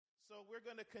So we're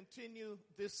going to continue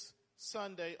this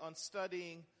Sunday on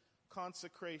studying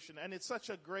consecration. And it's such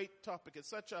a great topic. It's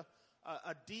such a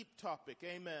deep topic.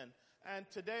 Amen. And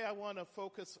today I want to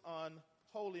focus on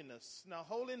holiness. Now,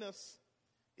 holiness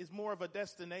is more of a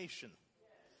destination.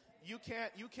 You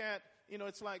can't,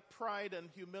 it's like pride and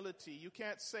humility. You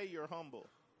can't say you're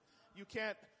humble. You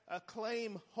can't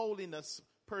claim holiness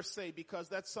per se, because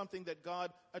that's something that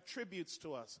God attributes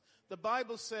to us. The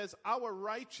Bible says our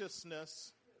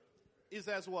righteousness is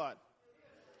as what?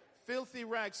 Filthy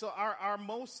rags. So our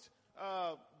most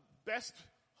best,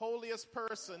 holiest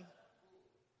person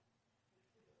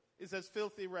is as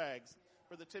filthy rags.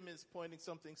 Brother Tim is pointing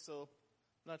something, so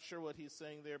not sure what he's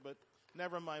saying there, but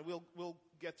never mind. We'll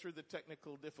get through the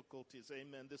technical difficulties.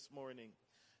 Amen. This morning.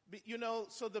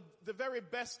 So the very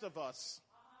best of us,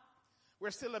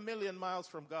 we're still 1,000,000 miles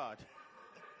from God.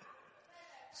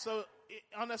 So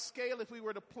on a scale, if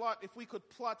we could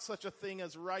plot such a thing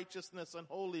as righteousness and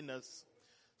holiness,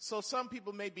 so some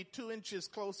people may be 2 inches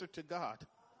closer to God,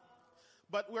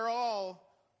 but we're all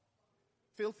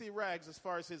filthy rags as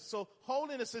far as his. So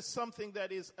holiness is something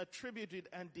that is attributed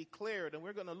and declared, and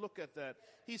we're going to look at that.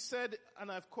 He said,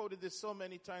 and I've quoted this so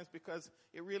many times because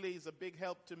it really is a big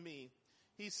help to me.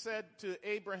 He said to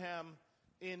Abraham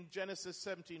in Genesis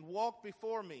 17, walk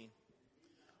before me.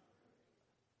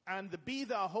 And the be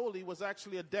thou holy was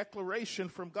actually a declaration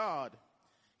from God.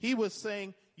 He was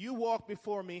saying, you walk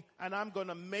before me and I'm going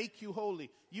to make you holy.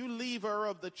 You leave Ur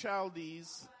of the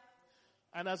Chaldees.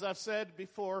 And as I've said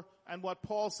before, and what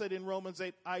Paul said in Romans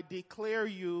 8, I declare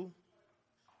you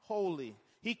holy.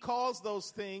 He calls those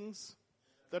things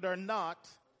that are not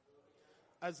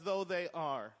as though they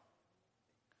are.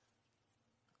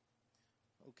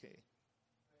 Okay.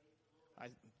 I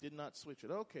did not switch it.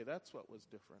 Okay, that's what was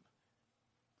different.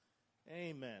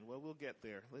 Amen. Well, we'll get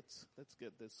there. Let's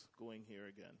get this going here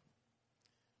again.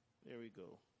 There we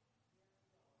go.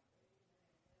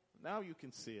 Now you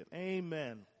can see it.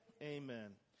 Amen.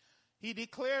 Amen. He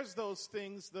declares those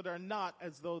things that are not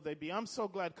as though they be. I'm so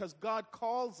glad because God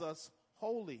calls us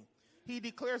holy. He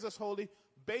declares us holy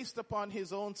based upon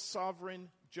his own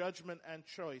sovereign judgment and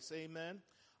choice. Amen.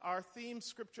 Our theme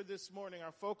scripture this morning,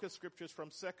 our focus scripture is from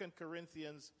 2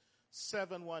 Corinthians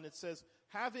 7:1. It says,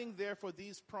 having therefore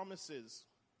these promises,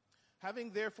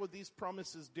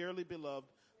 dearly beloved,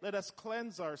 let us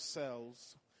cleanse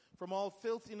ourselves from all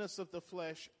filthiness of the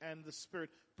flesh and the spirit,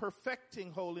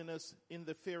 perfecting holiness in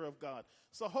the fear of God.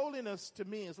 So holiness to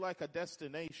me is like a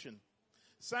destination.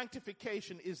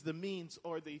 Sanctification is the means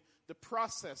or the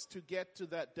process to get to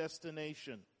that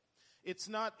destination. It's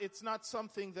not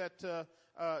something that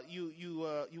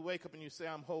you wake up and you say,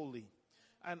 I'm holy.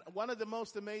 And one of the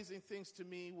most amazing things to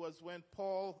me was when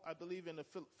Paul, I believe in the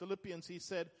Philippians, he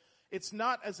said, it's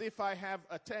not as if I have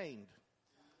attained.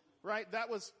 Right? That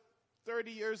was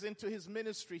 30 years into his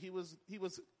ministry. He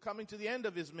was coming to the end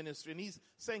of his ministry. And he's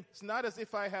saying, it's not as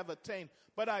if I have attained,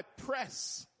 but I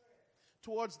press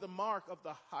towards the mark of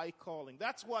the high calling.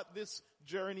 That's what this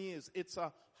journey is. It's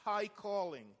a high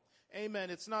calling.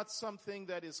 Amen. It's not something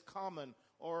that is common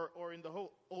or in the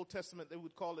whole Old Testament they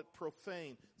would call it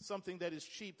profane, something that is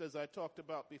cheap, as I talked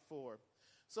about before.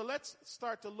 So let's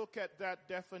start to look at that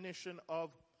definition of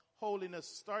holiness.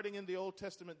 Starting in the Old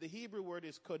Testament, the Hebrew word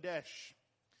is kodesh.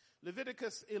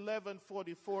 Leviticus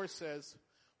 11:44 says,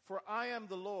 for I am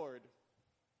the Lord,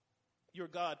 your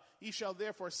God. Ye shall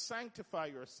therefore sanctify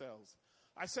yourselves.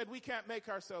 I said we can't make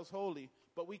ourselves holy,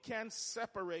 but we can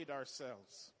separate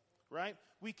ourselves. Right?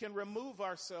 We can remove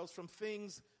ourselves from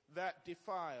things that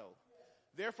defile.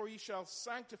 Therefore ye shall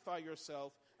sanctify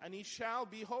yourself, and ye shall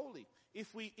be holy.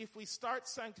 If we start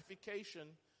sanctification,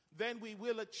 then we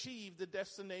will achieve the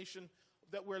destination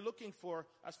that we're looking for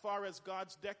as far as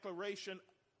God's declaration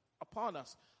upon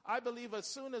us. I believe as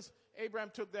soon as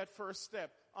Abraham took that first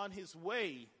step on his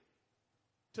way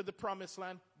to the promised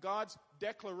land, God's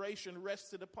declaration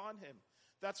rested upon him.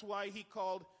 That's why he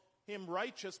called him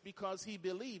righteous, because he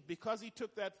believed. Because he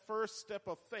took that first step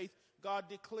of faith, God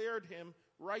declared him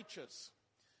righteous.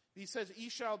 He says, ye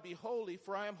shall be holy,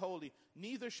 for I am holy.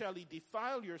 Neither shall ye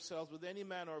defile yourselves with any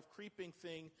manner of creeping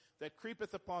thing that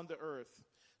creepeth upon the earth.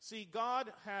 See,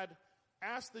 God had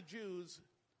asked the Jews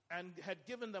and had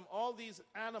given them all these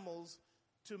animals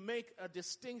to make a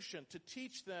distinction, to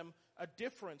teach them a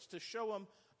difference, to show them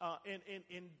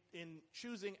in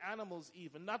choosing animals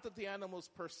even. Not that the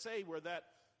animals per se were that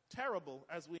terrible.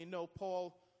 As we know,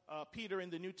 Peter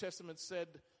in the New Testament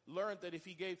learned that if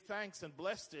he gave thanks and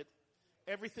blessed it,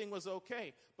 everything was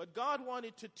okay. But God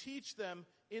wanted to teach them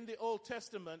in the Old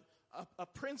Testament a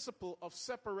principle of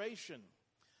separation.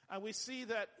 And we see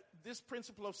that this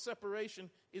principle of separation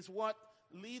is what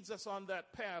leads us on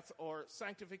that path, or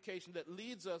sanctification that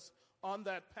leads us on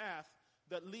that path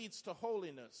that leads to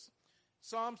holiness.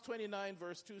 Psalms 29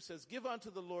 verse 2 says, "Give unto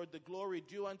the Lord the glory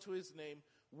due unto his name.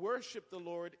 Worship the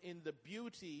Lord in the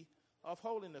beauty of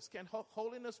holiness." Can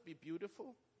holiness be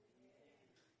beautiful?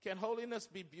 Can holiness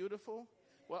be beautiful?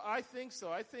 Well, I think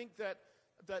so. I think that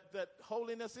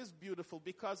holiness is beautiful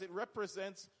because it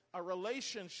represents a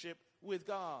relationship with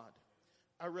God.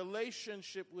 A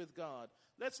relationship with God.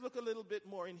 Let's look a little bit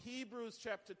more. In Hebrews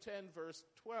chapter 10 verse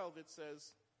 12 it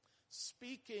says,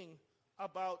 speaking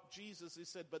about Jesus, he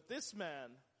said, "But this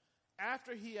man,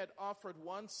 after he had offered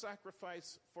one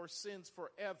sacrifice for sins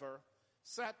forever,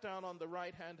 sat down on the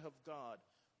right hand of God,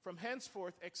 from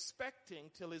henceforth expecting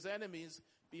till his enemies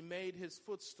be made his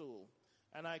footstool."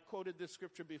 And I quoted this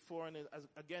scripture before, and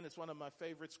again, it's one of my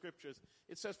favorite scriptures.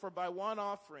 It says, "For by one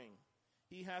offering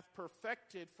he hath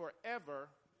perfected forever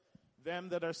them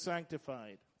that are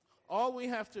sanctified." All we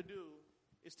have to do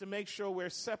is to make sure we're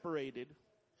separated,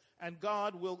 and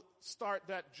God will start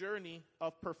that journey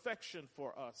of perfection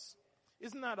for us.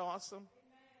 Isn't that awesome?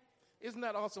 Isn't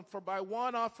that awesome? "For by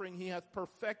one offering he hath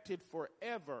perfected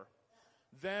forever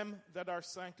them that are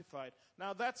sanctified."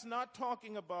 Now that's not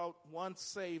talking about once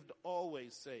saved,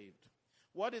 always saved.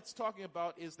 What it's talking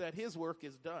about is that his work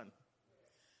is done.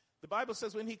 The Bible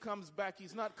says when he comes back,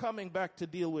 he's not coming back to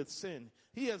deal with sin.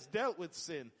 He has dealt with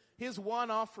sin. His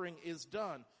one offering is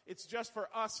done. It's just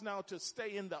for us now to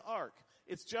stay in the ark.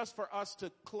 It's just for us to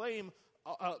claim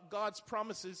God's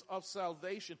promises of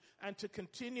salvation and to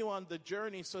continue on the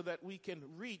journey so that we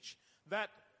can reach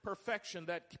that perfection,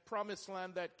 that promised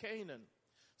land, that Canaan.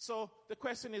 So the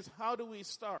question is, how do we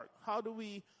start? How do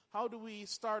we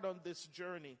start on this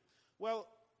journey? Well,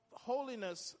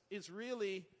 holiness is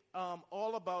really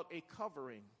all about a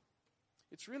covering.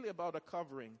 It's really about a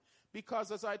covering.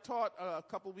 Because as I taught a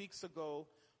couple weeks ago,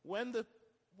 when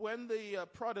the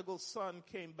prodigal son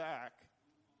came back,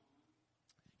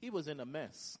 he was in a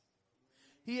mess.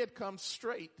 He had come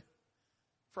straight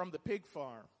from the pig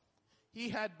farm. He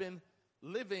had been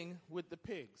living with the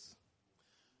pigs.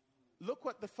 Look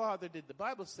what the father did. The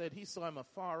Bible said he saw him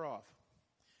afar off.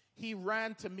 He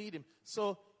ran to meet him.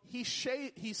 So he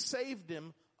saved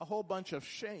him a whole bunch of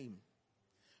shame.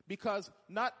 Because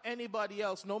not anybody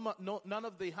else, none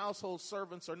of the household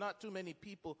servants or not too many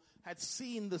people had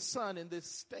seen the son in this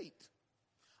state.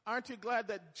 Aren't you glad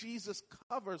that Jesus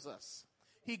covers us?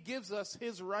 He gives us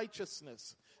his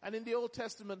righteousness. And in the Old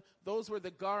Testament, those were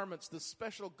the garments, the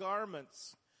special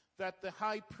garments that the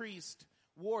high priest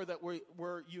wore that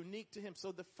were unique to him.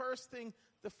 So the first thing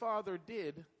the father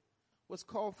did was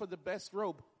call for the best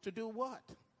robe. To do what?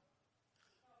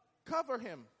 Cover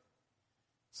him.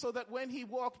 So that when he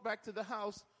walked back to the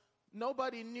house,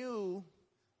 nobody knew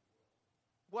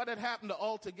what had happened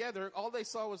altogether. All they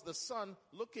saw was the son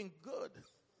looking good.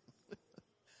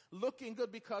 Looking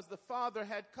good because the father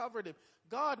had covered him.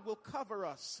 God will cover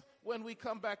us when we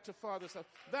come back to Father's house.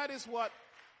 That is what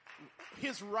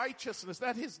his righteousness,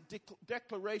 that his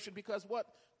declaration, because what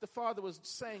the father was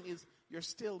saying is, "You're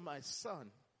still my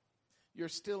son. You're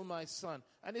still my son."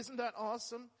 And isn't that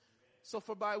awesome? So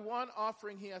for by one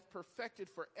offering he hath perfected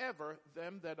forever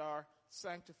them that are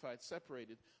sanctified,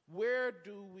 separated. Where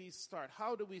do we start?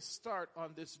 How do we start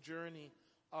on this journey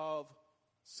of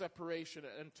separation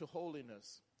and to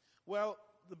holiness? Well,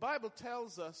 the Bible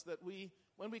tells us that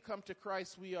when we come to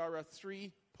Christ, we are a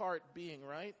three-part being,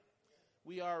 right?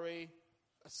 We are a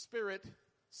spirit,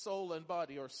 soul, and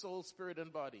body, or soul, spirit,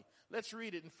 and body. Let's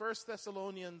read it in 1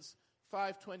 Thessalonians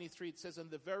 5:23. It says, "And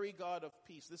the very God of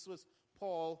peace," this was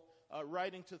Paul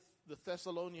writing to the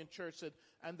Thessalonian church, said,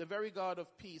 "And the very God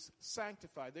of peace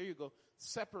sanctify," there you go,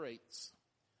 separates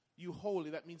you wholly.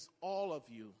 That means all of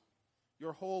you,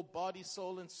 your whole body,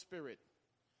 soul, and spirit,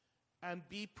 and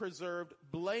be preserved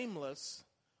blameless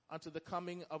unto the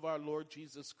coming of our Lord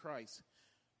Jesus Christ.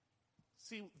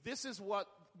 See, this is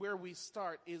where we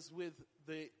start, is with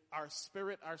our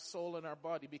spirit, our soul, and our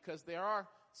body, because there are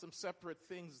some separate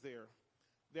things there.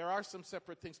 There are some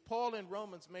separate things. Paul in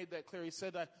Romans made that clear. He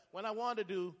said that when I want to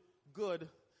do good,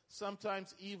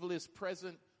 sometimes evil is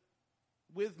present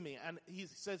with me. And he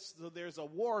says, so there's a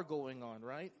war going on,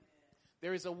 right?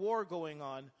 There is a war going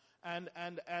on. And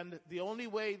the only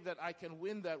way that I can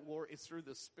win that war is through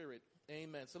the Spirit.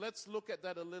 Amen. So let's look at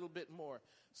that a little bit more.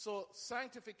 So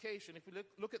sanctification, if we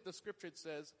look at the scripture, it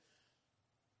says,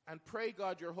 "And pray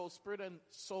God your whole spirit and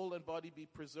soul and body be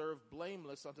preserved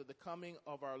blameless unto the coming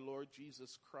of our Lord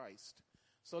Jesus Christ."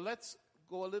 So let's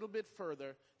go a little bit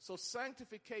further. So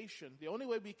sanctification, the only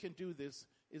way we can do this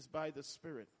is by the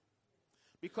Spirit.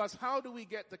 Because how do we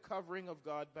get the covering of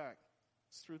God back?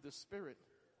 It's through the Spirit.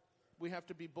 we have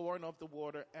to be born of the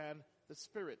water and the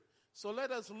Spirit. So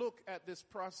let us look at this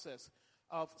process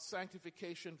of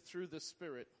sanctification through the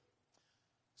Spirit.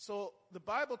 So the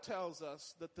Bible tells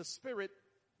us that the Spirit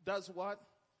does what?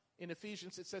 In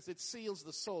Ephesians it says it seals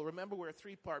the soul. Remember, we're a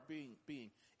three-part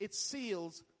being. It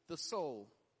seals the soul.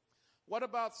 What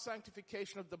about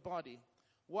sanctification of the body?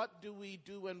 What do we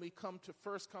do when we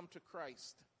first come to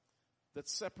Christ that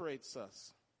separates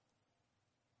us?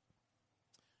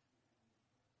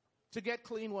 To get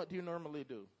clean, what do you normally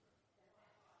do?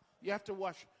 You have to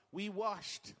wash. We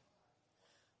washed.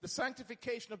 The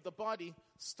sanctification of the body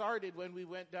started when we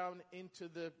went down into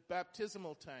the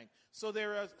baptismal tank. So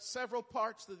there are several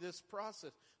parts to this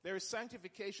process. There is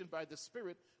sanctification by the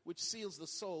Spirit, which seals the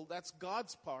soul. That's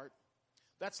God's part.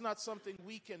 That's not something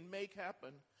we can make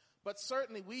happen. But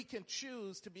certainly we can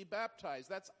choose to be baptized.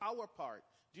 That's our part.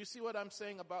 Do you see what I'm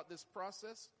saying about this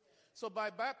process? So by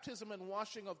baptism and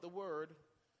washing of the word,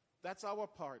 that's our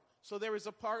part. So there is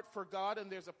a part for God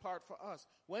and there's a part for us.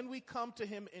 When we come to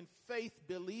him in faith,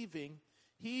 believing,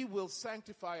 he will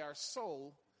sanctify our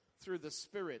soul through the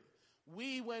Spirit.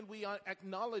 We, when we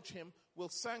acknowledge him, will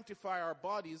sanctify our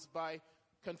bodies by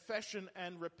confession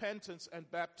and repentance and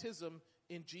baptism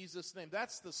in Jesus' name.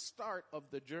 That's the start of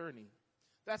the journey.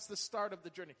 That's the start of the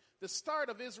journey. The start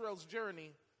of Israel's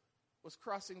journey was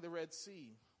crossing the Red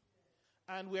Sea.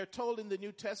 And we are told in the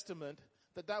New Testament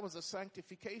that was a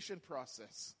sanctification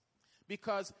process.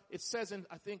 Because it says in,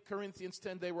 I think, Corinthians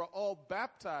 10, they were all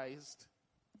baptized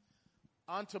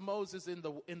onto Moses in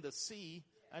the sea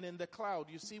and in the cloud.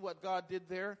 You see what God did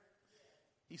there?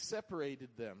 He separated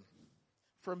them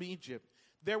from Egypt.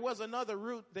 There was another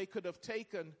route they could have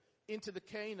taken into the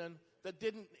Canaan that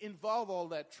didn't involve all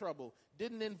that trouble,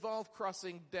 didn't involve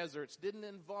crossing deserts, didn't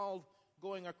involve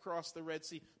going across the Red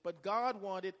Sea. But God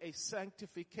wanted a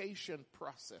sanctification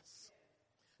process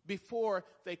before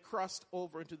they crossed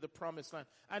over into the promised land.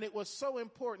 And it was so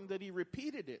important that he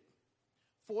repeated it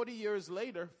 40 years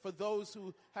later for those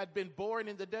who had been born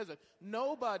in the desert.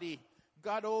 Nobody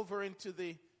got over into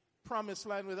the promised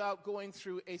land without going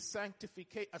through a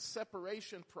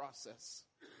separation process.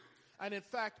 And in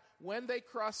fact, when they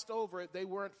crossed over, they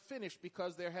weren't finished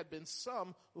because there had been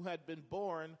some who had been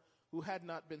born who had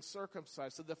not been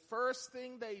circumcised. So the first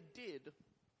thing they did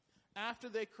after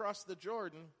they crossed the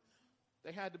Jordan,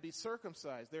 they had to be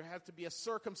circumcised. There had to be a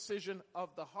circumcision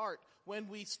of the heart when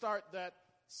we start that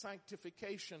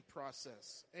sanctification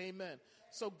process. Amen.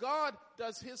 So God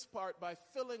does his part by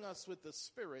filling us with the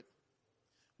Spirit.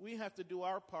 We have to do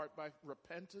our part by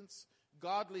repentance,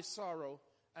 godly sorrow,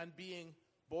 and being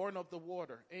born of the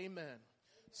water. Amen.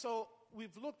 So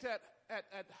we've looked at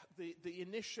the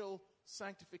initial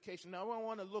sanctification. Now I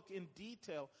want to look in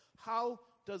detail. How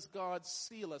does God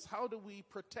seal us? How do we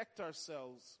protect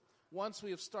ourselves once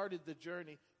we have started the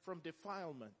journey from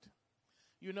defilement?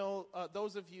 You know,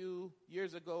 those of you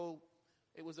years ago,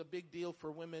 it was a big deal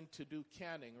for women to do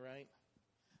canning, right?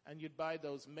 And you'd buy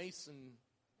those mason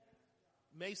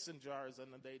jars and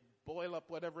they'd boil up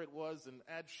whatever it was and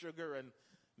add sugar and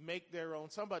make their own.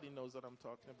 Somebody knows what I'm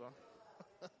talking about.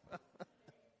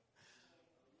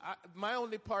 My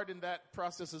only part in that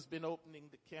process has been opening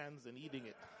the cans and eating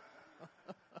it.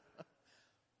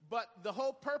 But the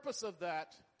whole purpose of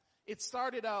that, it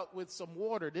started out with some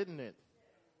water, didn't it?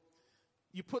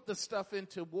 You put the stuff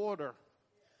into water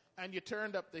and you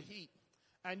turned up the heat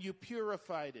and you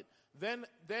purified it.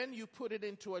 Then you put it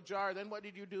into a jar. Then what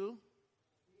did you do?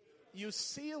 You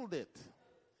sealed it.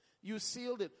 You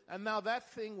sealed it. And now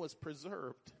that thing was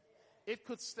preserved. It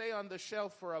could stay on the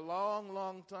shelf for a long,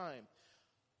 long time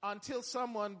until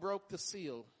someone broke the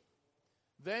seal.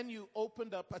 Then you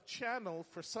opened up a channel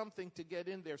for something to get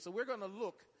in there. So we're going to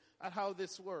look at how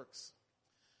this works.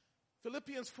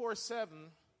 Philippians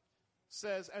 4:7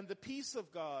 says, "And the peace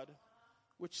of God,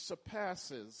 which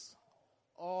surpasses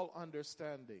all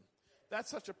understanding." That's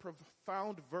such a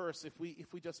profound verse if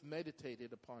we just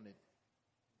meditated upon it.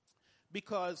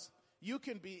 Because you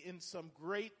can be in some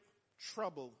great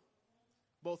trouble,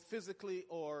 both physically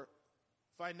or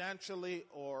financially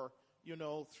or,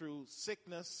 through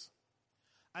sickness.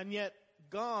 And yet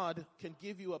God can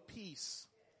give you a peace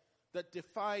that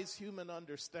defies human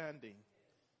understanding.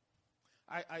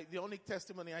 The only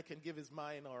testimony I can give is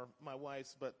mine or my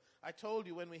wife's, but I told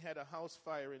you when we had a house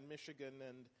fire in Michigan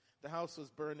and the house was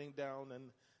burning down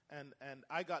and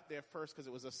I got there first because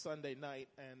it was a Sunday night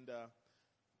and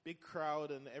big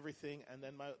crowd and everything, and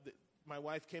then my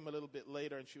wife came a little bit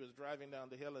later and she was driving down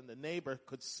the hill and the neighbor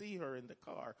could see her in the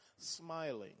car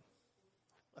smiling.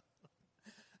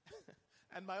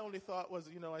 And my only thought was,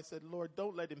 I said, Lord,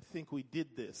 don't let him think we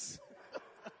did this.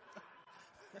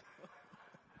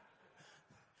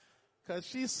 Because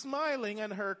she's smiling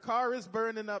and her car is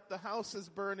burning up, the house is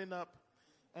burning up,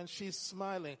 and she's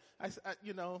smiling.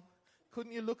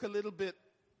 Couldn't you look a little bit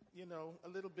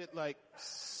like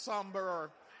somber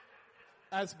or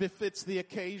as befits the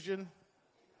occasion?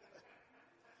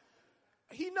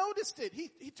 He noticed it.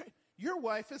 Your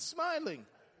wife is smiling.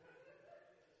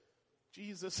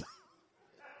 Jesus.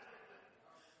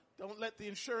 Don't let the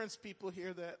insurance people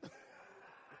hear that.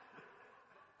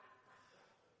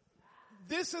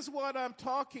 This is what I'm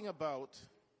talking about.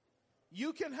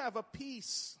 You can have a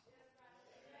peace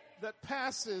that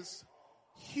passes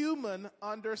human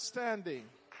understanding.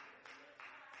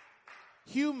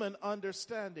 Human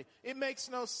understanding. It makes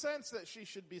no sense that she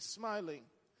should be smiling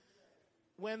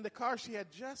when the car she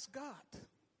had just got,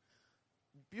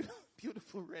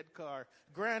 beautiful red car,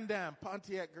 Grand Am,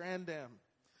 Pontiac Grand Am,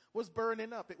 was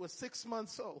burning up. It was 6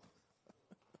 months old.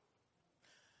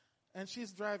 And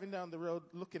she's driving down the road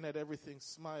looking at everything,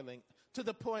 smiling, to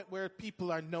the point where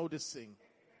people are noticing.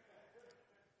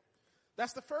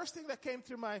 That's the first thing that came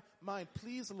through my mind.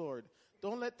 Please, Lord,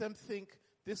 don't let them think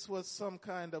this was some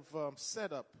kind of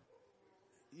setup.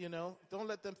 Don't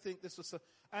let them think this was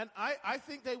and I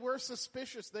think they were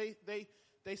suspicious.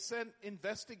 They sent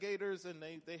investigators and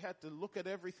they had to look at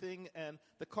everything, and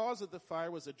the cause of the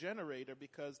fire was a generator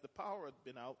because the power had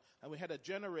been out, and we had a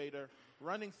generator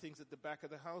running things at the back of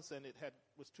the house, and it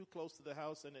was too close to the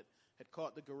house, and it had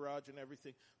caught the garage and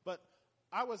everything. But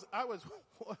I was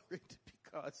worried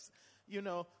because,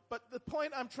 but the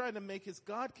point I'm trying to make is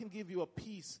God can give you a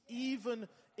peace even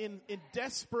in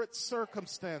desperate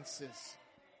circumstances,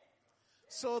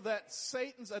 so that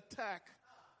Satan's attack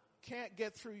can't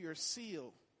get through your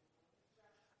seal.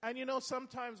 And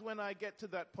sometimes when I get to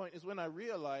that point is when I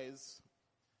realize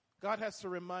God has to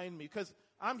remind me, because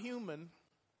I'm human,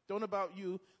 don't know about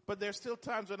you, but there's still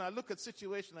times when I look at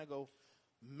situation, I go,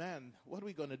 man, what are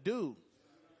we going to do?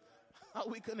 How are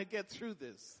we going to get through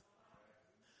this?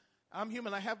 I'm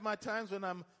human. I have my times when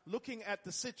I'm looking at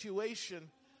the situation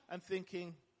and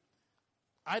thinking,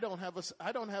 I don't have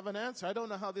an answer. I don't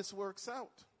know how this works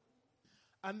out.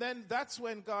 And then that's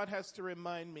when God has to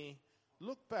remind me,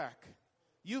 look back.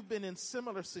 You've been in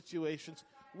similar situations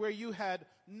where you had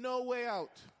no way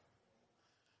out.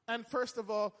 And first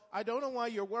of all, I don't know why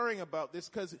you're worrying about this,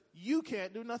 because you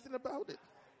can't do nothing about it.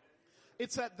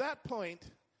 It's at that point,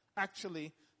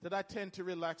 actually, that I tend to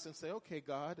relax and say, okay,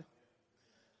 God,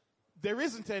 there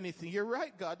isn't anything. You're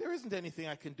right, God. There isn't anything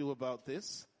I can do about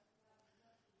this.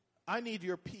 I need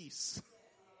your peace.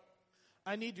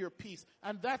 I need your peace.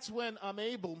 And that's when I'm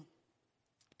able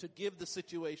to give the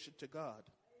situation to God.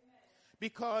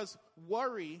 Because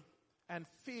worry and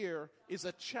fear is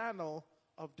a channel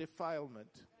of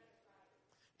defilement.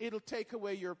 It'll take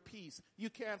away your peace. You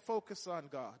can't focus on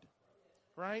God.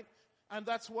 Right? And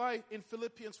that's why in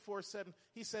Philippians 4:7,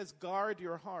 he says, guard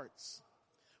your hearts.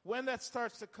 When that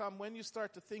starts to come, when you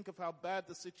start to think of how bad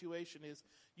the situation is,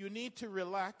 you need to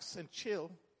relax and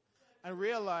chill and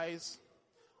realize,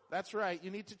 that's right,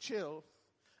 you need to chill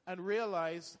and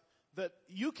realize that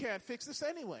you can't fix this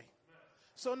anyway.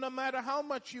 So no matter how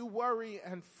much you worry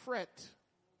and fret,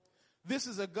 this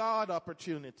is a God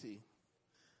opportunity.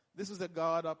 This is a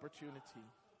God opportunity.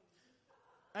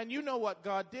 And you know what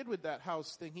God did with that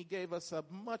house thing. He gave us a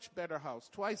much better house,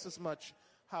 twice as much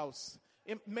house.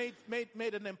 It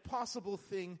made an impossible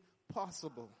thing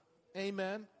possible.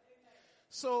 Amen.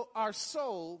 So our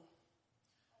soul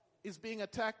is being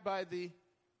attacked by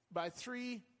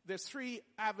there's three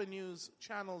avenues,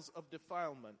 channels of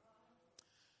defilement.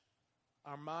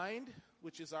 Our mind,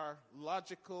 which is our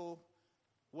logical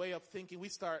way of thinking. We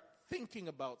start thinking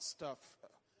about stuff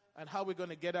and how we're going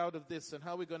to get out of this and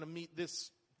how we're going to meet this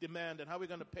demand and how we're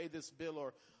going to pay this bill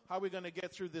or how we're going to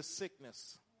get through this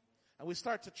sickness. And we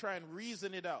start to try and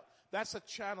reason it out. That's a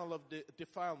channel of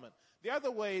defilement. The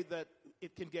other way that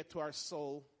it can get to our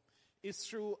soul is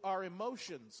through our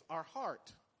emotions. Our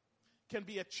heart can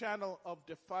be a channel of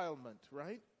defilement,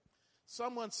 right?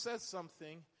 Someone says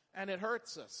something and it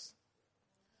hurts us.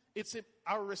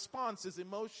 Our response is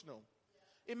emotional.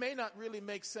 It may not really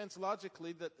make sense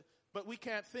logically, but we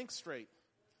can't think straight.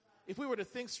 If we were to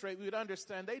think straight, we would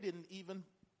understand they didn't even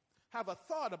have a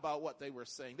thought about what they were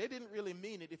saying. They didn't really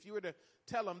mean it. If you were to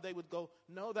tell them, they would go,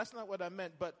 no, that's not what I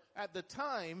meant. But at the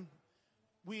time,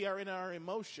 we are in our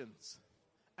emotions.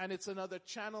 And it's another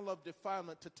channel of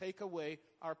defilement to take away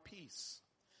our peace.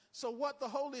 So what the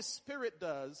Holy Spirit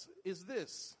does is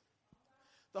this.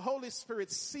 The Holy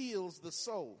Spirit seals the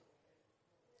soul.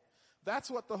 That's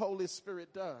what the Holy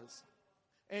Spirit does.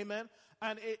 Amen.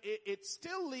 And it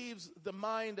still leaves the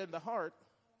mind and the heart,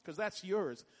 because that's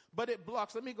yours. But it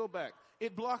blocks, let me go back.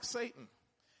 It blocks Satan.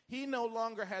 he no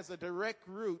longer has a direct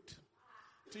route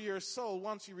to your soul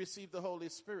once you receive the Holy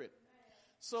Spirit.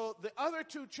 So the other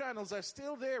two channels are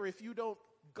still there if you don't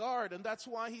guard. And that's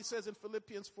why he says in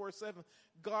Philippians 4:7,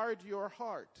 guard your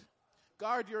heart.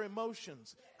 Guard your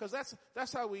emotions. Because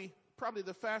that's how probably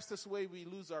the fastest way we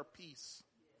lose our peace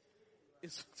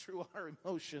is through our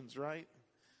emotions, right?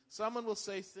 Someone will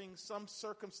say things, some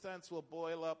circumstance will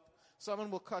boil up.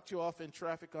 Someone will cut you off in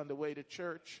traffic on the way to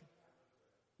church.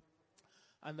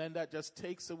 And then that just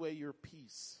takes away your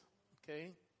peace.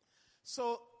 Okay?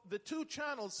 So the two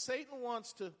channels, Satan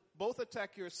wants to both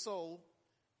attack your soul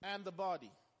and the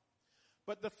body.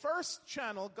 But the first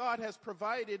channel God has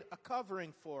provided a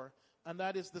covering for, and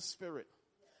that is the spirit.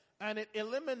 And it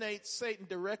eliminates Satan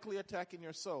directly attacking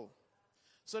your soul.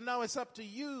 So now it's up to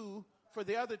you for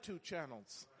the other two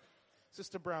channels.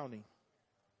 Sister Brownie.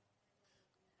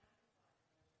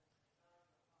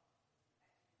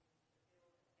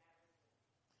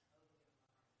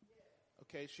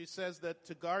 Okay, she says that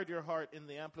to guard your heart in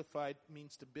the Amplified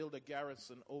means to build a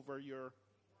garrison over your...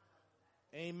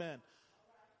 Amen.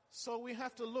 So we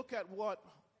have to look at what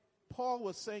Paul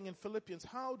was saying in Philippians.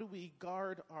 How do we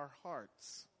guard our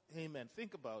hearts? Amen.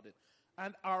 Think about it.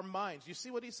 And our minds. You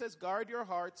see what he says? Guard your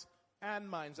hearts and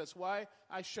minds. That's why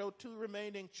I showed two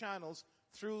remaining channels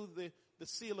through the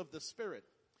seal of the Spirit.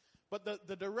 But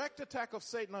the direct attack of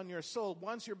Satan on your soul,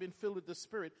 once you've been filled with the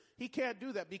Spirit, he can't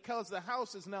do that because the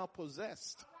house is now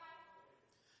possessed.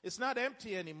 It's not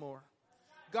empty anymore.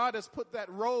 God has put that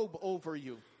robe over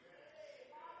you.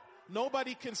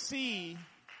 Nobody can see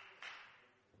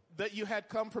that you had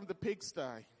come from the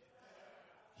pigsty.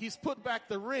 He's put back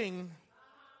the ring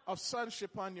of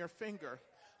sonship on your finger.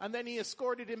 And then he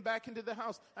escorted him back into the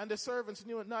house. And the servants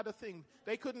knew it, not a thing.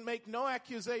 They couldn't make no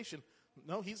accusation.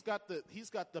 No, he's got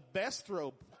the best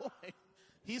robe. Boy,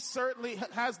 he certainly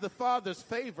has the Father's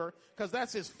favor because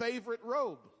that's his favorite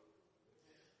robe.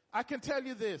 I can tell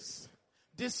you this.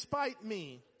 Despite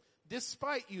me,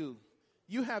 despite you,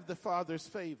 you have the Father's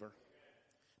favor.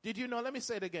 Did you know? Let me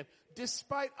say it again.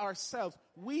 Despite ourselves,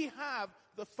 we have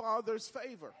the Father's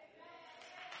favor.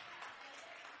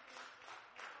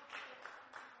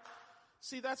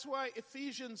 See, that's why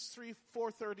Ephesians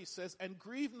 4:30 says, and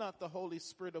grieve not the Holy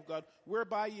Spirit of God,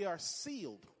 whereby ye are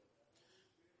sealed.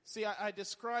 See, I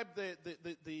described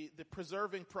the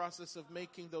preserving process of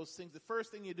making those things. The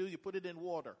first thing you do, you put it in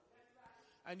water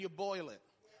and you boil it.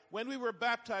 When we were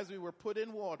baptized, we were put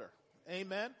in water.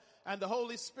 Amen. And the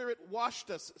Holy Spirit washed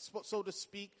us, so to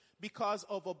speak, because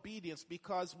of obedience,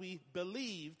 because we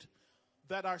believed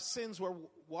that our sins were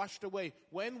washed away.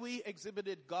 When we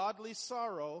exhibited godly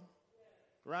sorrow,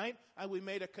 right? And we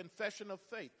made a confession of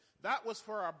faith. That was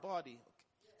for our body.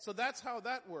 So that's how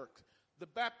that worked. The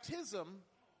baptism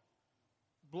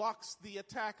blocks the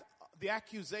attack, the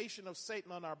accusation of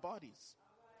Satan on our bodies.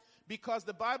 Because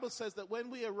the Bible says that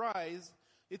when we arise,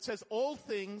 it says all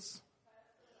things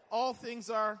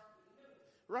are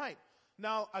right.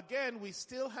 Now, again, we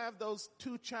still have those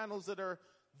two channels that are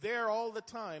there all the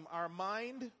time, our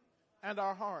mind and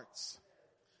our hearts.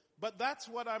 But that's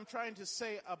what I'm trying to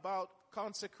say about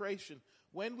consecration.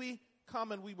 When we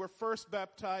come and we were first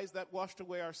baptized, that washed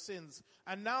away our sins.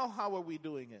 And now how are we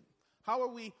doing it? How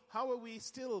are we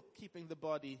still keeping the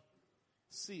body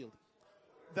sealed?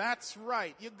 That's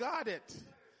right. You got it.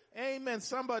 Amen.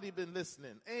 Somebody been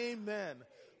listening. Amen.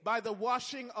 By the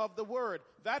washing of the word.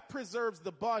 That preserves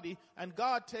the body and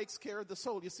God takes care of the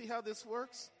soul. You see how this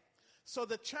works? So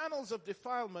the channels of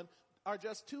defilement are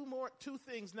just two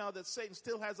things now that Satan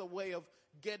still has a way of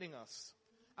getting us.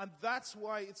 And that's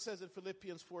why it says in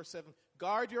Philippians 4:7,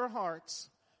 guard your hearts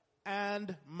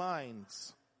and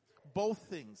minds. Both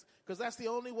things. Because that's the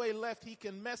only way left he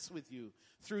can mess with you.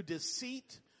 Through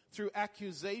deceit, through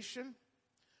accusation,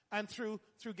 and through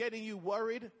getting you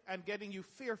worried and getting you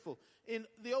fearful. In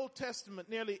the Old Testament,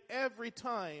 nearly every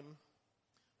time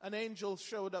an angel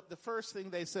showed up, the first thing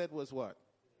they said was what?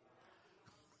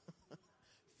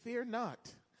 Fear not.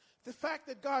 The fact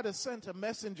that God has sent a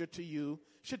messenger to you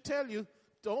should tell you,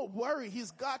 don't worry, he's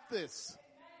got this.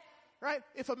 Right?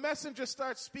 If a messenger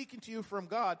starts speaking to you from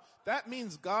God, that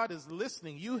means God is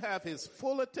listening. You have his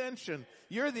full attention.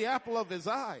 You're the apple of his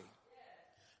eye.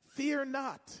 Fear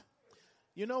not.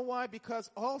 You know why? Because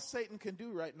all Satan can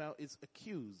do right now is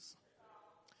accuse.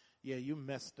 Yeah, you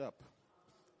messed up.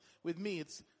 With me,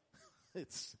 it's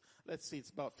let's see, it's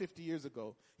about 50 years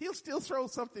ago. He'll still throw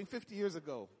something 50 years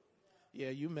ago. Yeah,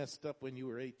 you messed up when you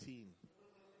were 18.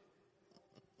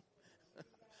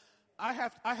 I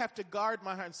have to guard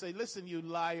my heart and say, listen, you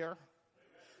liar,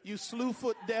 you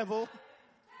slewfoot devil,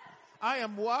 I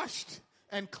am washed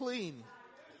and clean.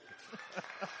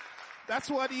 That's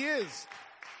what he is.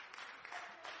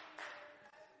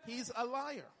 He's a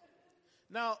liar.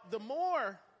 Now, the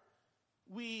more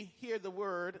we hear the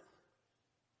word,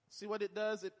 see what it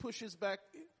does? It pushes back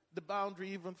the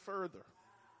boundary even further.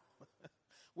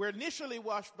 We're initially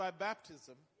washed by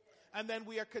baptism, and then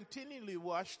we are continually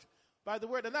washed by the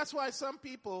word. And that's why some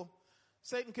people,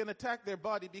 Satan can attack their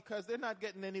body because they're not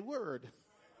getting any word.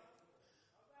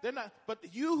 They're not, but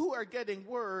you who are getting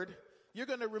word, you're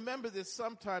going to remember this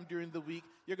sometime during the week.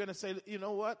 You're going to say, you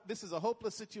know what? This is a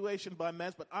hopeless situation by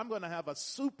man, but I'm going to have a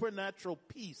supernatural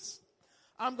peace.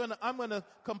 I'm going to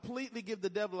completely give the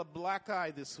devil a black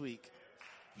eye this week.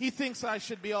 He thinks I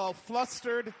should be all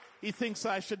flustered. He thinks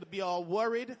I should be all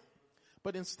worried.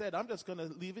 But instead, I'm just going to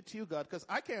leave it to you, God, because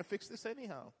I can't fix this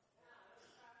anyhow.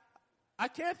 I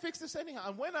can't fix this anyhow.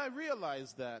 And when I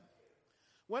realize that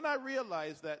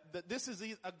this is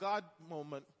a God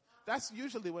moment, that's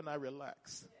usually when I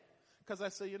relax. Because I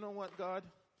say, you know what, God?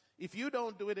 If you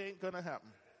don't do it, it ain't going to happen.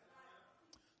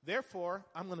 Therefore,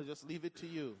 I'm going to just leave it to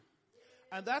you.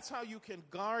 And that's how you can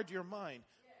guard your mind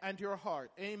and your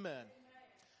heart. Amen.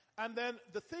 And then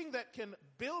the thing that can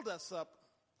build us up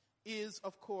is,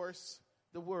 of course,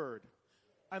 the word.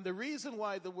 And the reason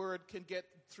why the word can get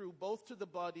through both to the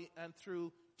body and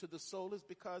through to the soul is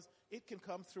because it can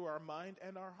come through our mind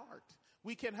and our heart.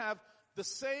 We can have the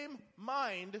same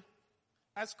mind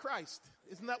as Christ.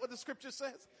 Isn't that what the scripture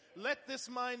says? Let this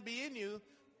mind be in you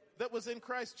that was in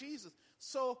Christ Jesus.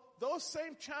 So those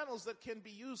same channels that can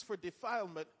be used for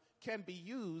defilement can be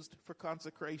used for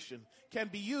consecration, can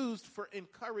be used for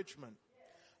encouragement.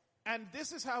 And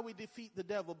this is how we defeat the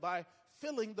devil, by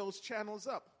filling those channels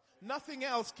up. Nothing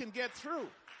else can get through.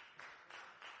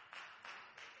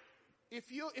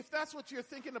 If that's what you're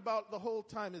thinking about the whole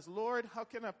time is, Lord, how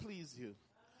can I please you?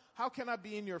 How can I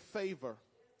be in your favor?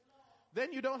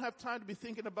 Then you don't have time to be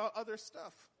thinking about other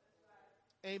stuff.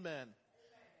 Amen.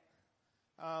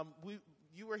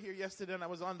 You were here yesterday, and I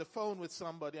was on the phone with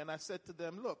somebody, and I said to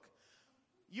them, look,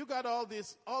 you got all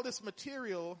this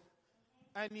material,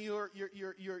 and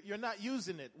you're not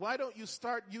using it. Why don't you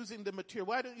start using the material?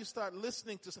 Why don't you start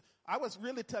listening to? I was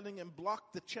really telling him,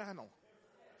 block the channel.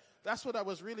 That's what I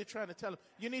was really trying to tell him.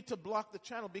 You need to block the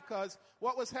channel, because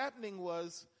what was happening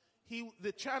was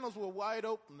the channels were wide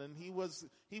open, and he was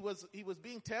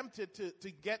being tempted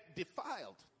to get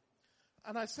defiled.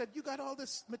 And I said, you got all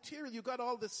this material, you got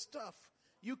all this stuff.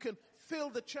 You can fill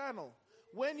the channel.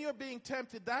 When you're being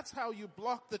tempted, that's how you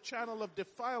block the channel of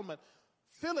defilement.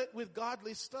 Fill it with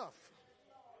godly stuff,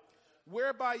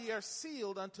 whereby ye are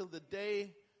sealed until the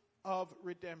day of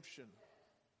redemption.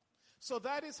 So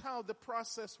that is how the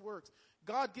process works.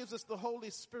 God gives us the Holy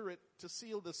Spirit to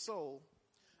seal the soul,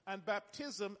 and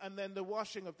baptism and then the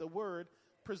washing of the word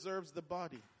preserves the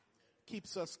body,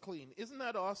 keeps us clean. Isn't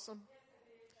that awesome?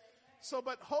 So,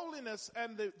 but holiness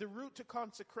and the route to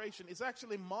consecration is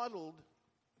actually modeled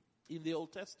in the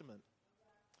Old Testament.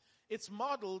 It's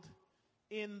modeled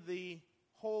in the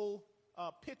whole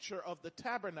picture of the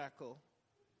tabernacle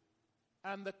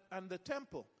and the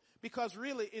temple. Because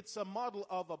really it's a model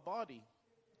of a body,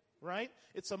 right?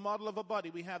 It's a model of a body.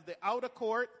 We have the outer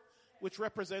court, which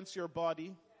represents your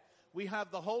body. We have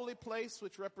the holy place,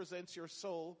 which represents your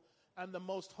soul. And the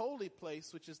most holy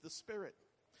place, which is the spirit.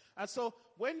 And so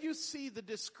when you see the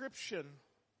description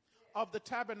of the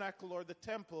tabernacle or the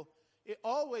temple, it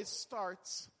always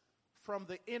starts from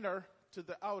the inner to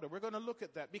the outer. We're going to look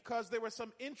at that because there were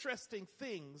some interesting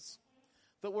things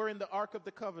that were in the Ark of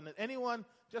the Covenant. Anyone,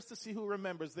 just to see who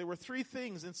remembers, there were 3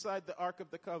 things inside the Ark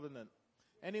of the Covenant.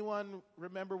 Anyone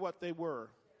remember what they were?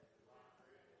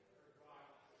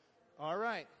 All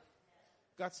right.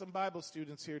 Got some Bible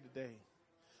students here today.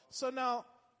 So now,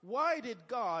 why did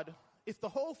God, if the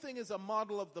whole thing is a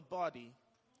model of the body,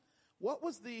 what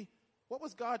was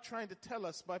God trying to tell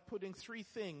us by putting 3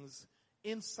 things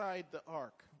inside the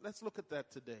ark? Let's look at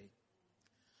that today.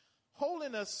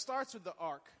 Holiness starts with the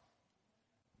ark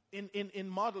in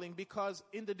modeling, because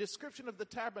in the description of the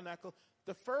tabernacle,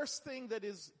 the first thing that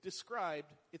is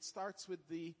described, it starts with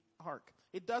the ark.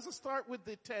 It doesn't start with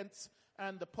the tents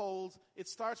and the poles. It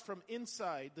starts from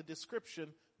inside, the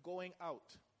description, going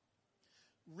out.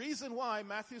 Reason why,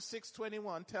 Matthew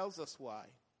 6:21 tells us why.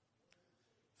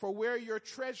 For where your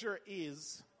treasure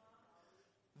is,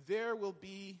 there will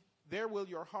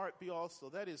your heart be also.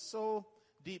 That is so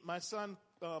deep. My son,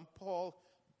 Paul,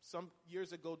 some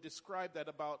years ago described that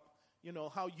about,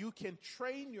 how you can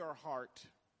train your heart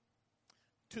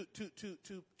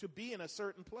to be in a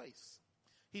certain place.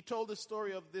 He told the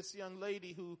story of this young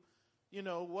lady who,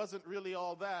 wasn't really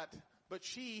all that, but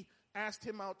she asked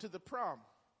him out to the prom.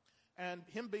 And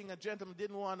him being a gentleman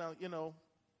didn't want to,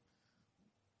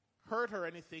 hurt her or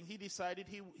anything. He decided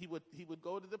he would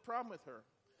go to the prom with her.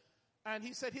 And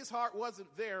he said his heart wasn't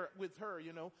there with her,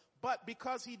 but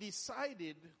because he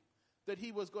decided that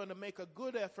he was going to make a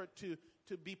good effort to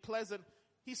be pleasant,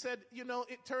 he said,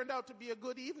 it turned out to be a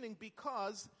good evening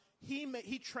because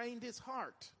he trained his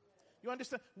heart. You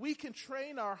understand? We can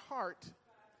train our heart,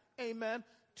 amen,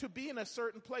 to be in a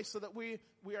certain place so that we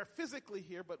are physically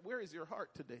here, but where is your heart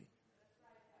today?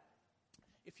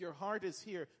 If your heart is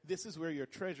here, this is where your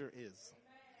treasure is.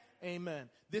 Amen.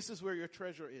 This is where your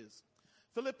treasure is.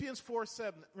 Philippians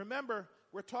 4:7. Remember,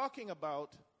 we're talking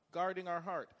about guarding our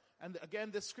heart. And again,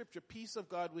 this scripture, peace of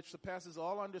God, which surpasses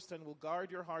all understanding, will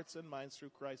guard your hearts and minds through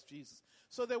Christ Jesus.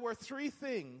 So there were three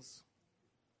things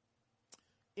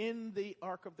in the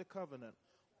Ark of the Covenant.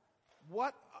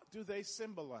 What do they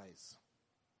symbolize?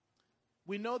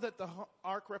 We know that the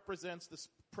Ark represents the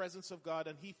presence of God,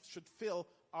 and he should fill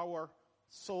our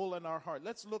soul and our heart.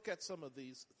 Let's look at some of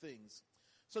these things.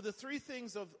 So the three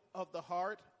things of the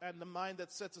heart and the mind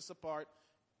that sets us apart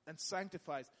and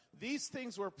sanctifies. These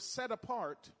things were set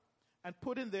apart and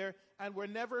put in there and were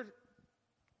never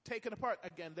taken apart.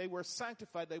 Again, they were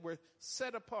sanctified. They were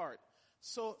set apart.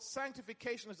 So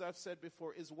sanctification, as I've said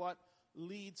before, is what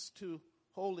leads to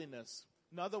holiness.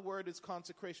 Another word is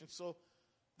consecration. So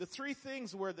the three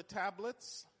things were the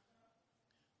tablets,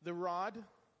 the rod,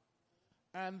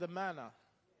 and the manna.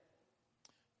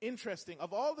 Interesting.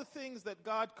 Of all the things that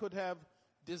God could have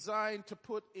designed to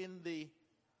put in the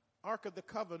Ark of the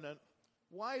Covenant,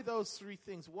 why those three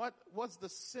things? What was the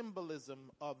symbolism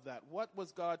of that? What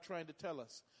was God trying to tell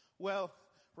us? Well,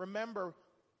 remember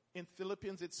in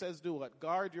Philippians it says do what?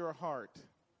 Guard your heart.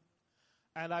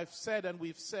 And I've said and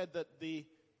we've said that the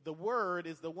word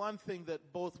is the one thing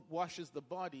that both washes the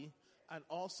body and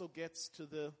also gets to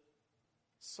the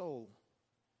soul.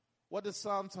 What does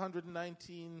Psalms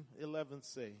 119:11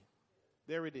 say?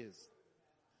 There it is.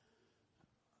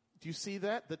 Do you see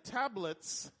that? The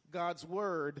tablets, God's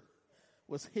word,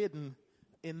 was hidden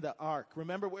in the ark.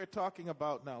 Remember what we're talking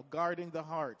about now, guarding the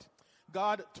heart.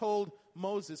 God told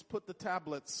Moses, put the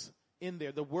tablets in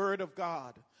there, the word of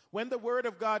God. When the word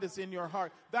of God is in your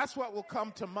heart, that's what will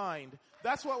come to mind.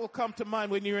 That's what will come to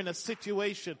mind when you're in a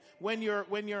situation, when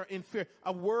you're in fear.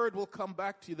 A word will come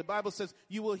back to you. The Bible says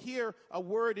you will hear a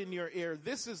word in your ear.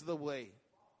 This is the way.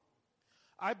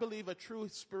 I believe a true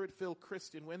spirit-filled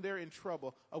Christian, when they're in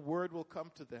trouble, a word will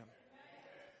come to them.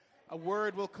 A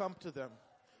word will come to them.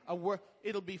 A word,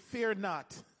 it'll be fear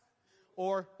not.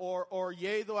 Or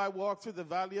yea, though I walk through the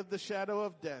valley of the shadow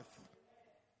of death.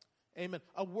 Amen.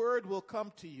 A word will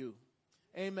come to you.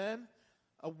 Amen.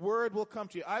 A word will come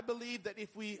to you. I believe that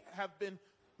if we have been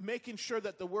making sure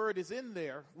that the word is in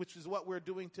there, which is what we're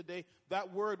doing today,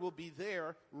 that word will be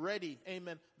there, ready.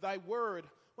 Amen. Thy word.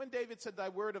 When David said, thy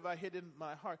word have I hid in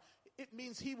my heart, it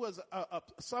means he was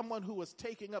someone who was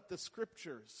taking up the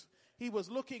scriptures. He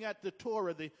was looking at the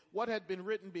Torah, what had been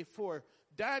written before.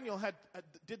 Daniel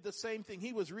did the same thing.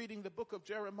 He was reading the book of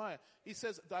Jeremiah. He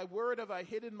says, thy word have I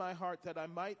hid in my heart that I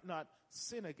might not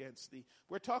sin against thee.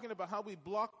 We're talking about how we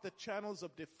block the channels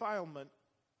of defilement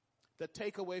that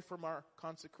take away from our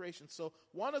consecration. So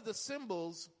one of the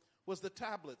symbols was the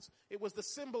tablets. It was the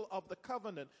symbol of the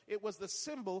covenant. It was the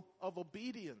symbol of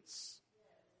obedience.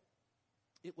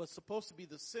 It was supposed to be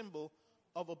the symbol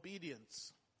of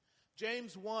obedience.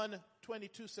 James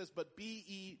 1:22 says, but be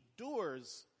ye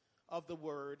doers of the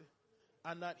word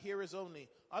and not hearers only.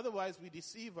 Otherwise we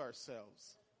deceive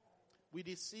ourselves. We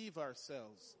deceive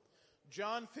ourselves.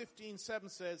 John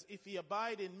 15:7 says, if ye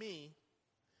abide in me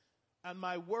and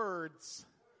my words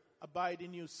abide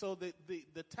in you. So the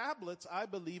tablets, I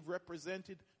believe,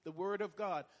 represented the word of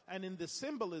God. And in the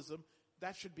symbolism,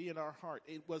 that should be in our heart.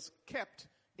 It was kept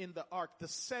in the ark, the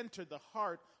center, the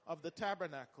heart of the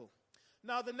tabernacle.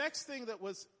 Now the next thing that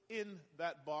was in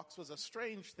that box was a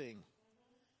strange thing.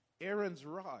 Aaron's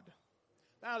rod.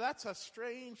 Now that's a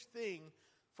strange thing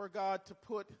for God to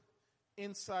put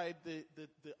inside the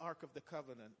Ark of the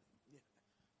Covenant.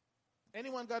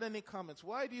 Anyone got any comments?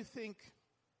 Why do you think,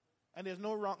 and there's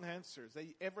no wrong answers, have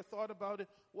you ever thought about it?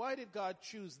 Why did God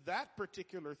choose that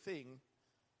particular thing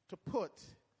to put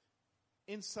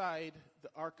inside the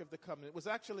Ark of the Covenant? It was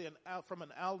actually from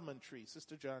an almond tree,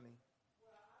 Sister Johnny.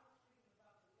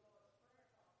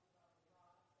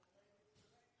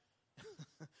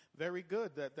 Very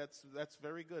good. That's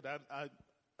very good.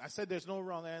 I said there's no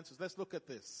wrong answers. Let's look at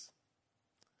this.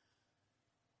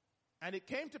 And it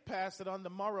came to pass that on the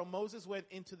morrow Moses went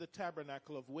into the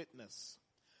tabernacle of witness,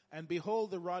 and behold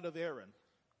the rod of Aaron.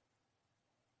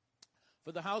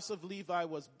 For the house of Levi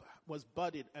was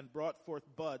budded and brought forth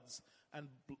buds and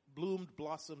bloomed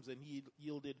blossoms and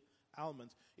yielded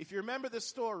almonds. If you remember the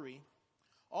story,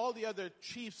 all the other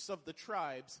chiefs of the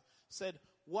tribes said,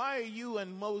 why are you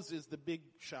and Moses the big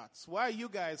shots? Why are you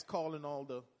guys calling all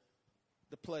the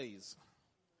plays?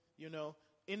 You know,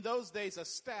 in those days, a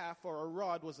staff or a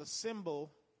rod was a symbol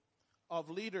of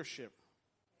leadership,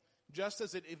 just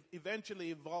as it eventually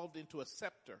evolved into a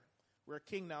scepter, where a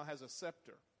king now has a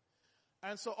scepter.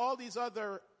 And so all these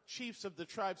other chiefs of the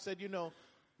tribe said, you know,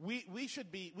 we should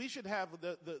have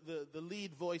the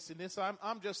lead voice in this.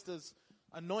 I'm just as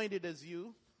anointed as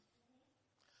you.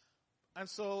 And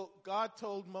so God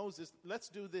told Moses, let's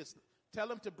do this. Tell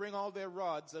them to bring all their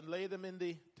rods and lay them in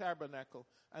the tabernacle.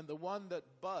 And the one that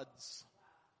buds,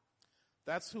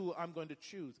 that's who I'm going to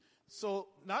choose. So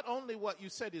not only what you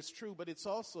said is true, but it's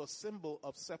also a symbol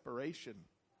of separation.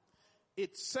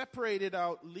 It separated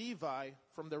out Levi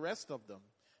from the rest of them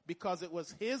because it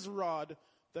was his rod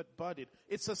that budded.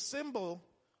 It's a symbol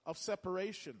of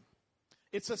separation.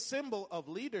 It's a symbol of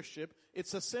leadership.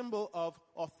 It's a symbol of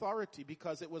authority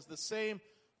because it was the same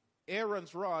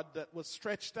Aaron's rod that was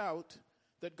stretched out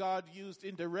that God used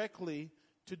indirectly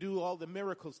to do all the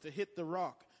miracles, to hit the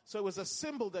rock. So it was a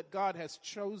symbol that God has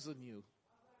chosen you.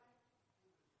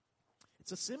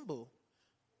 It's a symbol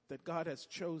that God has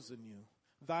chosen you.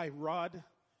 Thy rod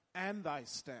and thy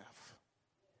staff.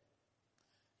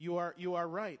 You are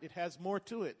right. It has more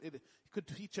to it. You could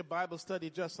teach a Bible study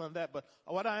just on that. But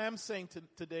what I am saying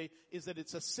today is that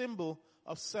it's a symbol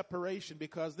of separation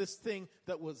because this thing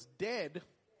that was dead,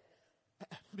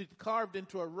 been carved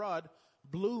into a rod,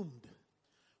 bloomed.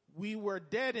 We were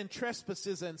dead in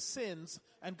trespasses and sins,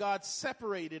 and God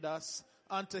separated us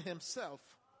unto himself.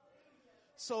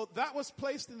 So that was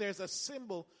placed in there as a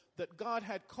symbol that God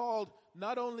had called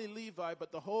not only Levi,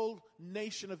 but the whole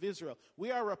nation of Israel.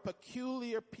 We are a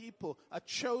peculiar people, a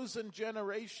chosen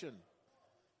generation.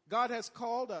 God has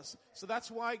called us. So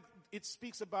that's why it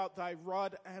speaks about thy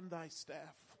rod and thy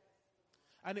staff.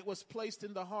 And it was placed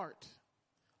in the heart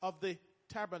of the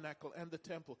tabernacle and the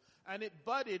temple. And it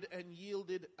budded and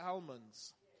yielded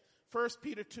almonds. 1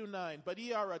 Peter 2:9, but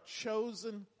ye are a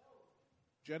chosen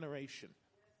generation,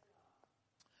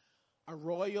 a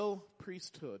royal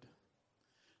priesthood.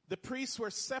 The priests were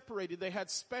separated. They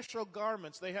had special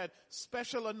garments. They had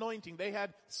special anointing. They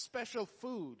had special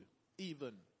food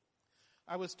even.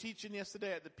 I was teaching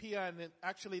yesterday at the PI, and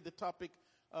actually the topic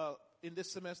in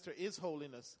this semester is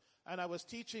holiness. And I was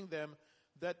teaching them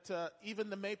that even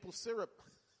the maple syrup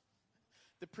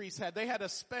the priests had, they had a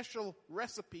special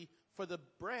recipe for the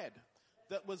bread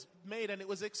that was made, and it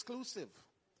was exclusive.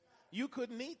 You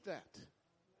couldn't eat that.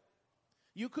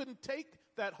 You couldn't take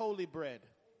that holy bread.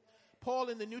 Paul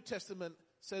in the New Testament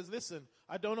says, listen,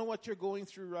 I don't know what you're going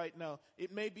through right now.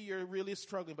 It may be you're really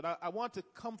struggling, but I want to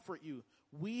comfort you.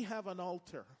 We have an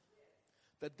altar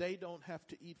that they don't have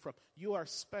to eat from. You are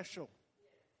special.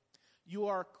 You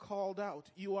are called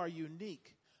out. You are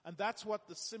unique. And that's what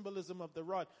the symbolism of the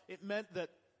rod. It meant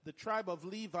that the tribe of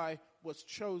Levi was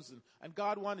chosen. And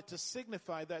God wanted to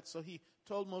signify that, so he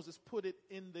told Moses, put it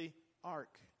in the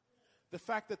ark. The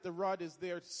fact that the rod is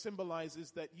there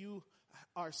symbolizes that you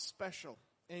are special.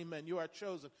 Amen. You are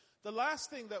chosen. The last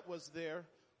thing that was there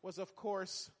was, of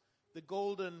course, the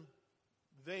golden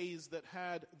vase that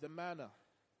had the manna.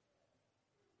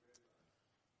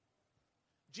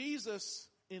 Jesus,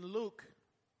 in Luke,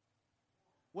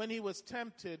 when he was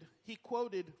tempted, he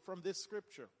quoted from this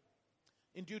scripture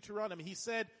in Deuteronomy. He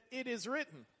said, it is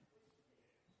written.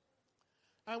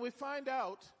 And we find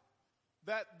out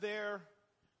that their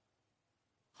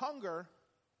hunger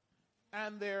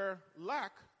and their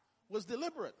lack was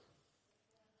deliberate.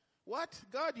 What?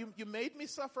 God, you made me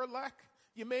suffer lack?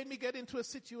 You made me get into a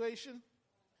situation?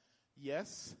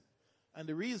 Yes. And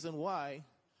the reason why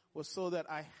was so that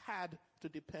I had to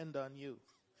depend on you.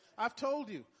 I've told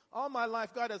you, all my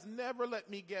life, God has never let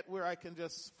me get where I can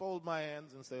just fold my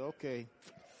hands and say, okay,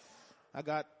 I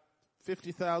got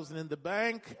 50,000 in the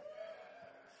bank.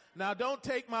 Now don't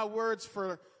take my words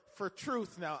for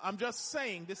truth now. I'm just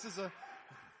saying this is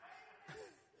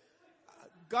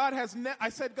God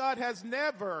has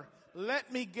never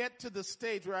let me get to the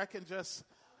stage where I can just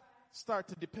start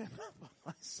to depend on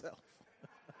myself.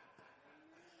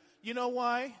 You know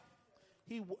why?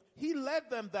 He led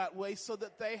them that way so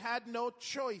that they had no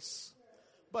choice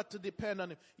but to depend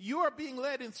on him. You are being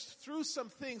led through some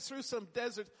things, through some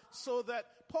desert, so that,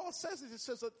 Paul says it,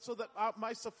 so that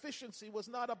my sufficiency was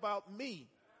not about me.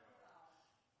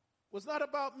 Was not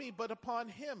about me, but upon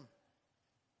him.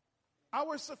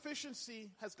 Our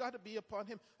sufficiency has got to be upon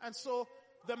him. And so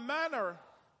the manna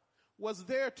was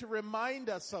there to remind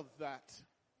us of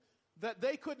that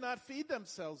they could not feed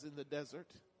themselves in the desert.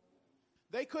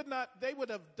 They would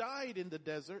have died in the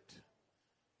desert.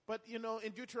 But,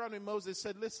 in Deuteronomy, Moses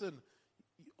said, listen,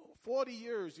 40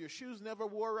 years, your shoes never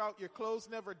wore out, your clothes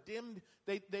never dimmed.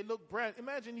 They look brand.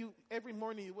 Imagine you, every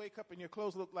morning you wake up and your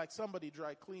clothes look like somebody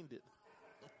dry cleaned it.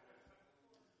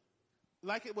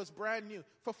 Like it was brand new.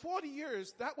 For 40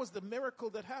 years, that was the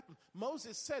miracle that happened.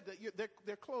 Moses said that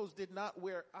their clothes did not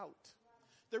wear out.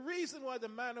 The reason why the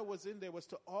manna was in there was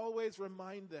to always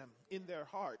remind them in their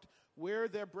heart where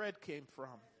their bread came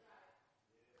from.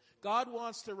 God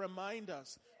wants to remind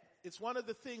us. It's one of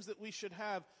the things that we should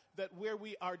have, that where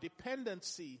our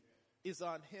dependency is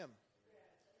on Him.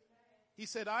 He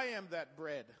said, I am that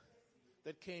bread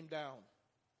that came down.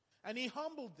 And He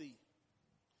humbled thee.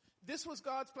 This was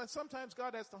God's plan. Sometimes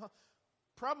God has to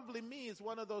probably me is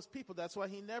one of those people. That's why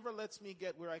He never lets me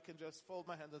get where I can just fold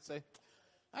my hands and say,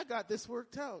 I got this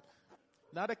worked out.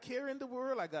 Not a care in the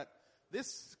world. I got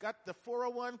this, got the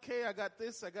 401k. I got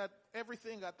this. I got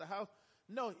everything. Got the house.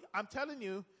 No, I'm telling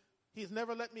you, He's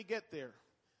never let me get there.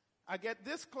 I get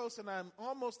this close and I'm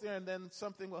almost there, and then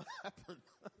something will happen.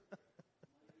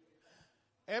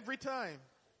 Every time.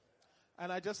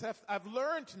 And I've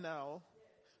learned now.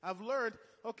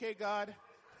 Okay, God,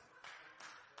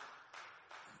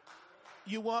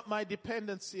 you want my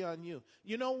dependency on you.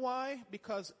 You know why?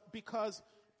 Because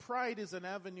pride is an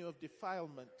avenue of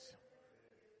defilement.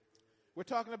 We're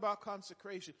talking about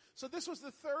consecration. So this was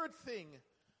the third thing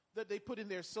that they put in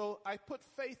there. So I put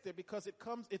faith there because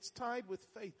it's tied with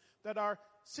faith. That our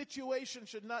situation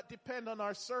should not depend on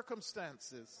our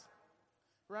circumstances.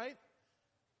 Right?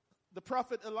 The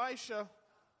prophet Elisha,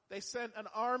 they sent an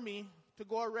army to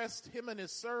go arrest him and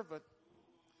his servant.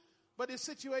 But his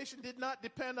situation did not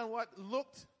depend on what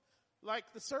looked like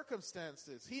the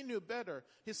circumstances. He knew better.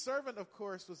 His servant, of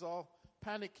course, was all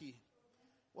panicky.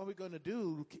 What are we going to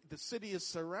do? The city is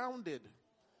surrounded.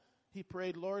 He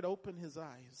prayed, Lord, open his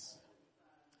eyes.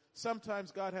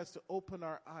 Sometimes God has to open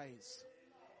our eyes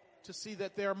to see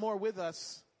that they are more with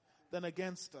us than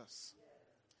against us.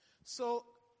 So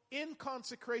in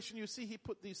consecration, you see, he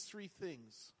put these three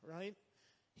things, right?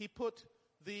 He put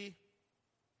the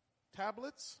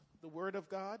tablets, the word of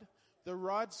God, the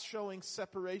rods showing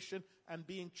separation and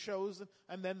being chosen,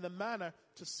 and then the manna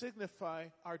to signify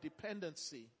our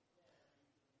dependency.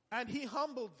 And he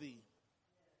humbled thee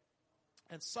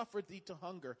and suffered thee to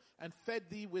hunger and fed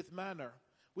thee with manna,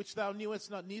 which thou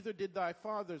knewest not, neither did thy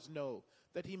fathers know,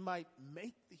 that he might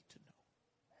make thee to know.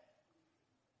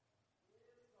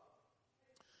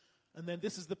 And then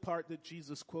this is the part that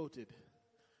Jesus quoted,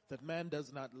 that man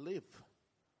does not live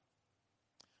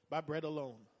by bread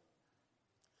alone,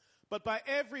 but by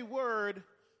every word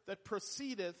that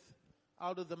proceedeth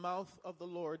out of the mouth of the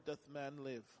Lord doth man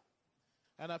live.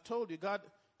 And I've told you, God,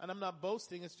 and I'm not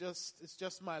boasting, it's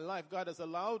just my life. God has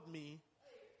allowed me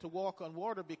to walk on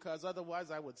water because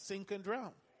otherwise I would sink and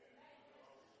drown.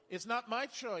 It's not my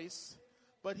choice,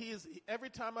 but every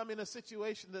time I'm in a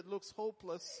situation that looks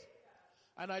hopeless,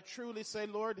 and I truly say,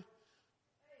 Lord,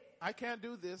 I can't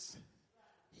do this,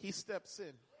 he steps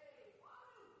in.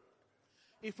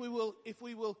 If we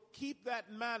will keep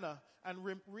that manna and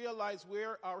realize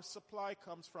where our supply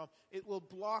comes from, it will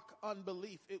block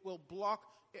unbelief. It will block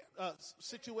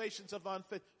situations of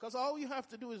unfaith. Because all you have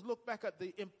to do is look back at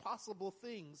the impossible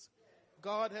things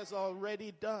God has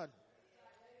already done.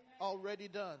 Already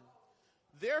done.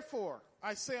 Therefore,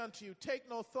 I say unto you, take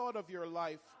no thought of your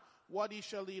life, what ye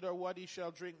shall eat or what ye shall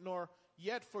drink, nor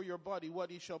yet for your body what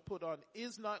ye shall put on.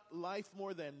 Is not life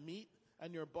more than meat,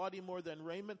 and your body more than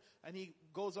raiment? And he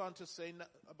goes on to say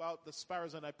about the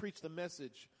sparrows, and I preach the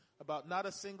message about not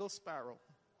a single sparrow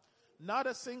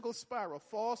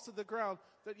falls to the ground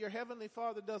that your heavenly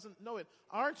Father doesn't know it.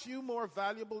 Aren't you more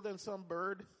valuable than some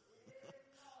bird?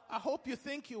 I hope you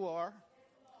think you are,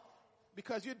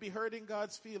 because you'd be hurting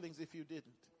God's feelings if you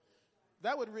didn't.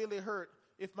 That would really hurt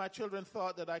if my children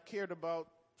thought that I cared about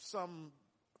something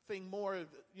more,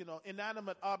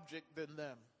 inanimate object than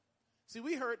them. See,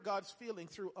 we hurt God's feeling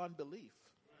through unbelief.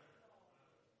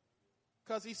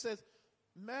 Because he says,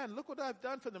 man, look what I've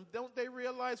done for them. Don't they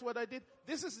realize what I did?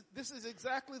 This is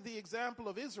exactly the example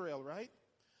of Israel, right?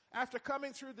 After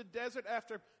coming through the desert,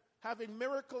 after having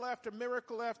miracle after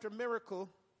miracle after miracle,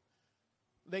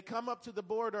 they come up to the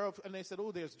border and they said,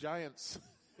 oh, there's giants.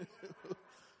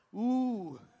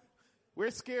 Ooh,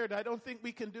 we're scared. I don't think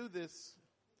we can do this.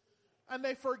 And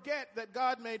they forget that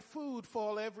God made food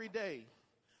fall every day.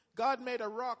 God made a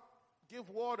rock give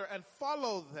water and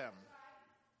follow them.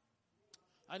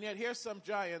 And yet here's some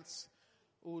giants.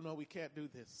 Oh, no, we can't do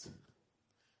this.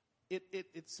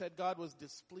 It said God was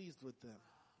displeased with them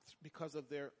because of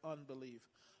their unbelief.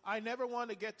 I never want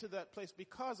to get to that place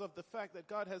because of the fact that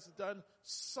God has done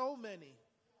so many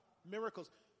miracles.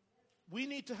 We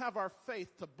need to have our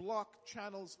faith to block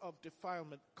channels of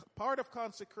defilement. Part of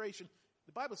consecration,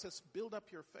 the Bible says, build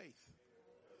up your faith.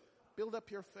 Build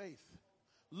up your faith.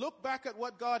 Look back at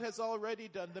what God has already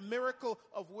done, the miracle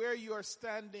of where you are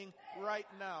standing right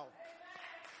now.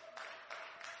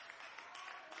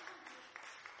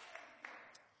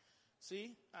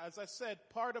 See, as I said,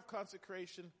 part of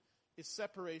consecration is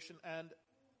separation, and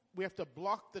we have to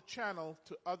block the channel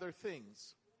to other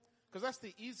things. Because that's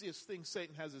the easiest thing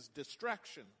Satan has, is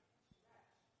distraction.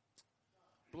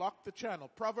 Block the channel.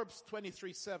 Proverbs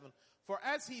 23:7. For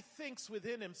as he thinks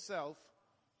within himself,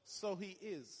 so he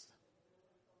is.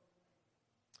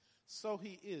 So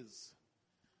he is.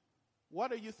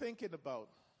 What are you thinking about?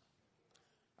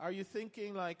 Are you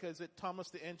thinking like, is it Thomas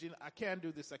the Engine? I can't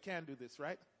do this,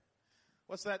 right?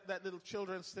 What's that little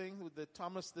children's thing with the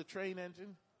Thomas the Train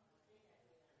Engine?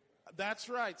 That's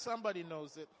right, somebody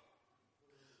knows it.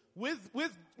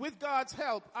 With God's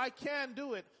help, I can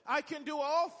do it. I can do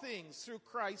all things through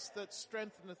Christ that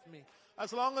strengtheneth me.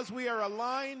 As long as we are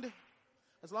aligned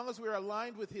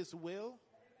with his will,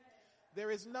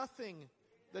 there is nothing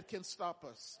that can stop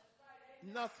us.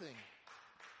 Nothing.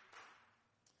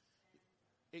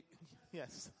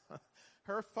 Yes.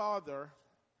 Her father,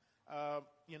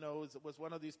 was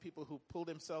one of these people who pulled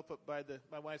himself up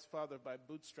my wife's father by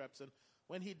bootstraps. And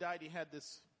when he died, he had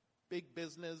this big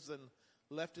business and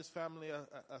left his family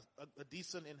a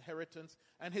decent inheritance.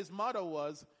 And his motto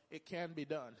was, it can be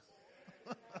done.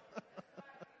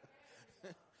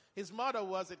 His motto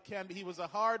was, it can be. He was a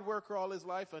hard worker all his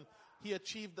life, and he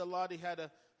achieved a lot. He had a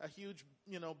huge,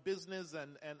 business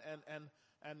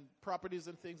and properties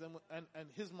and things. And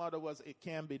his motto was, it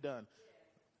can be done.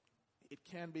 It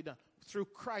can be done. Through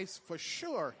Christ, for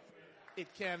sure,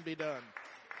 it can be done.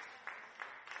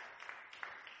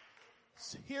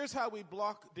 So here's how we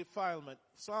block defilement.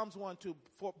 Psalms 1:2.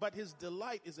 But his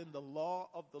delight is in the law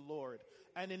of the Lord,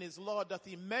 and in his law doth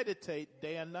he meditate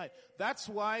day and night. That's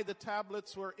why the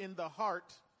tablets were in the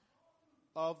heart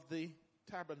of the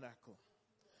tabernacle.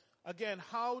 Again,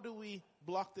 how do we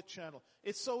block the channel?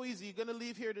 It's so easy. You're going to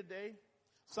leave here today.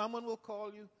 Someone will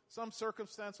call you. Some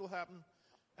circumstance will happen.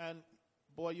 And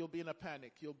boy, you'll be in a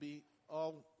panic. Your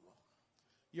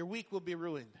week will be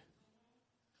ruined.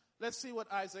 Let's see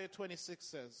what Isaiah 26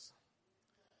 says.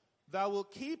 Thou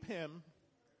wilt keep him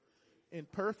in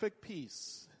perfect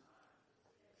peace.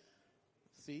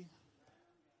 See?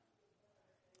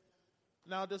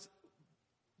 Now,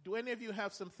 do any of you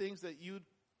have some things that you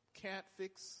can't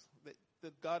fix,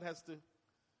 that God has to?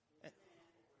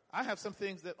 I have some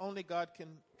things that only God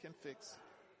can fix.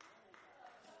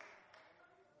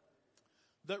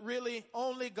 That really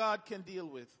only God can deal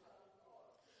with.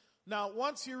 Now,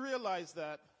 once you realize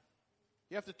that,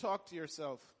 you have to talk to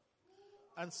yourself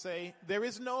and say, there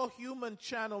is no human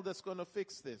channel that's going to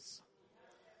fix this.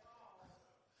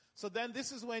 So then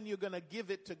this is when you're going to give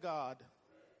it to God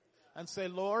and say,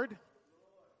 Lord,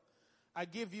 I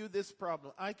give you this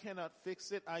problem. I cannot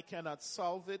fix it. I cannot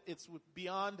solve it. It's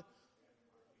beyond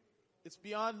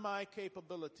my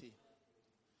capability.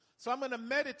 So I'm going to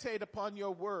meditate upon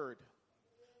your word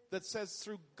that says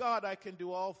through God I can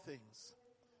do all things.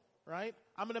 Right?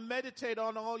 I'm going to meditate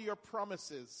on all your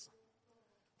promises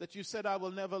that you said I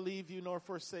will never leave you nor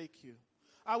forsake you.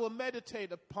 I will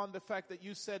meditate upon the fact that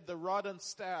you said the rod and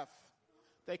staff,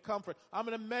 they comfort. I'm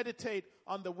going to meditate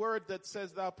on the word that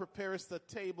says thou preparest the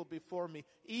table before me,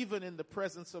 even in the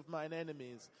presence of mine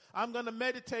enemies. I'm going to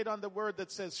meditate on the word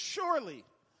that says surely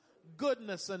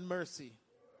goodness and mercy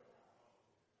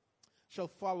shall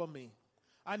follow me.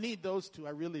 I need those two.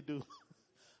 I really do.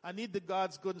 I need the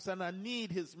God's goodness and I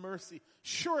need his mercy.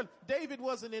 Sure, David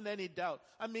wasn't in any doubt.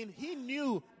 I mean, he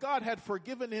knew God had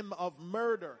forgiven him of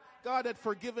murder. God had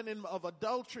forgiven him of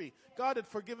adultery. God had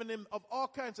forgiven him of all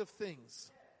kinds of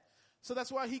things. So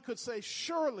that's why he could say,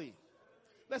 surely.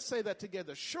 Let's say that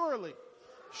together. Surely.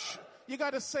 You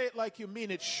got to say it like you mean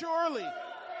it. Surely.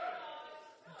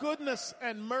 Goodness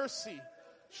and mercy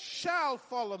shall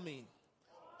follow me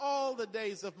all the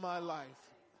days of my life.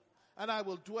 And I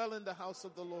will dwell in the house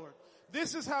of the Lord.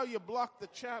 This is how you block the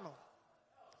channel.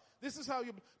 This is how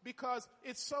because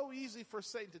it's so easy for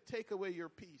Satan to take away your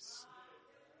peace.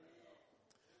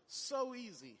 So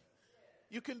easy.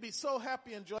 You can be so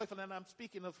happy and joyful, and I'm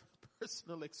speaking of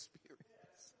personal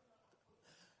experience.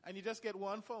 And you just get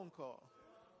one phone call.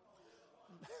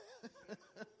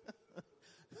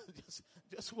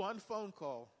 just one phone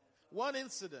call. One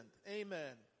incident.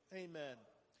 Amen. Amen.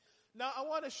 Now, I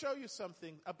want to show you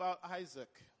something about Isaac.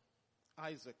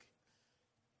 Isaac.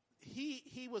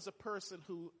 He was a person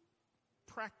who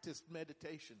practiced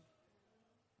meditation.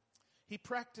 He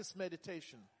practiced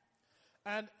meditation.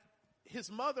 And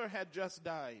his mother had just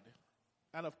died.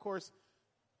 And of course,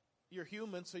 you're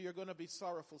human, so you're going to be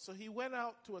sorrowful. So he went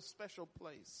out to a special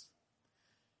place.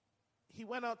 He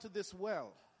went out to this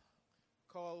well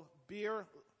called Bir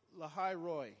Lahai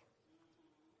Roi.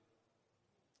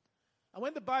 And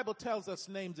when the Bible tells us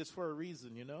names, it's for a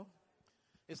reason, you know.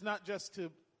 It's not just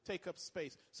to take up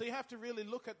space. So you have to really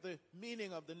look at the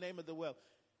meaning of the name of the well.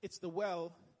 It's the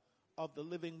well of the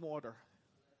living water.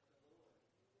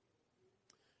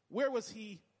 Where was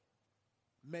he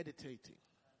meditating?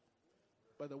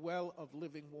 By the well of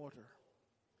living water.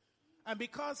 And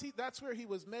because that's where he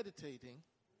was meditating,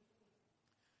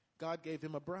 God gave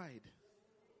him a bride.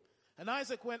 And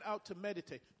Isaac went out to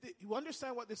meditate. You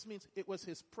understand what this means? It was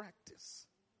his practice.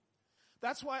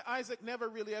 That's why Isaac never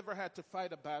really ever had to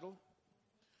fight a battle.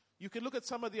 You can look at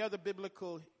some of the other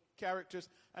biblical characters,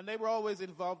 and they were always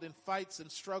involved in fights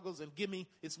and struggles and gimme,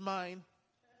 it's mine.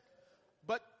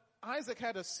 But Isaac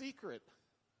had a secret.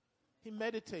 He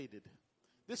meditated.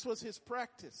 This was his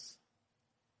practice.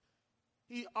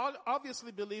 He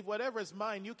obviously believed whatever is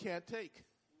mine, you can't take.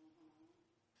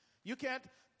 You can't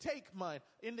take mine.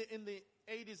 In the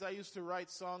 80s, I used to write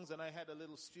songs, and I had a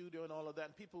little studio and all of that,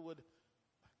 and people would,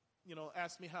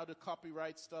 ask me how to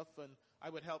copyright stuff, and I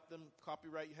would help them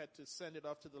copyright. You had to send it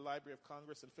off to the Library of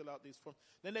Congress and fill out these forms.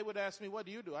 Then they would ask me, what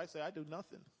do you do? I say, I do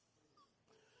nothing.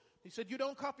 He said, you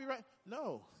don't copyright?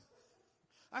 No.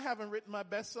 I haven't written my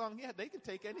best song yet. They can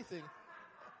take anything.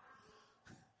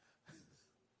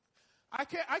 I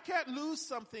can't lose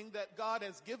something that God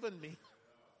has given me.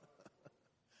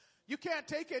 You can't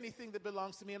take anything that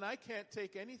belongs to me, and I can't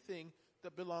take anything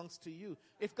that belongs to you.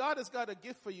 If God has got a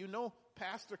gift for you, no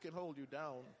pastor can hold you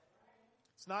down.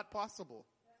 It's not possible.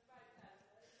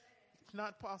 It's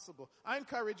not possible. I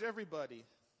encourage everybody.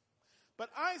 But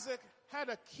Isaac had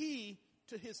a key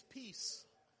to his peace.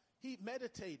 He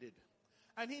meditated.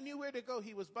 And he knew where to go.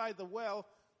 He was by the well.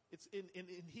 It's in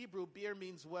Hebrew, beer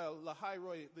means well. Lahai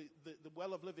Roi, the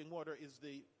well of living water, is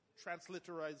the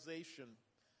transliterization.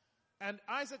 And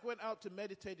Isaac went out to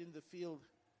meditate in the field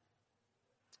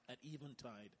at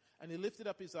eventide. And he lifted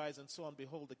up his eyes and saw, and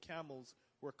behold, the camels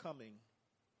were coming.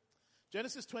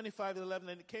 Genesis 25:11,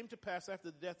 and it came to pass after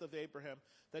the death of Abraham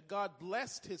that God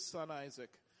blessed his son Isaac,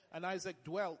 and Isaac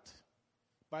dwelt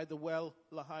by the well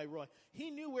Lahai Roi.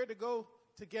 He knew where to go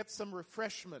to get some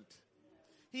refreshment.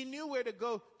 He knew where to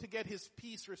go to get his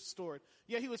peace restored.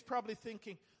 Yeah, he was probably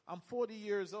thinking, I'm 40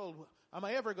 years old. Am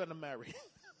I ever going to marry?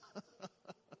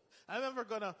 I'm ever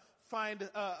going to find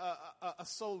a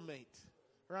soulmate,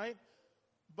 right?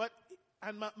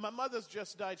 And my mother's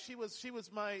just died. She was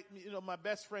my, my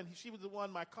best friend. She was the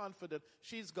one, my confidant.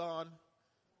 She's gone.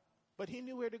 But he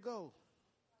knew where to go.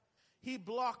 He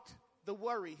blocked the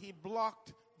worry. He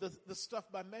blocked the stuff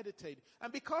by meditating.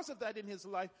 And because of that in his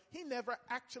life, he never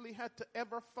actually had to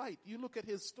ever fight. You look at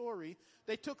his story.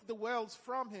 They took the wells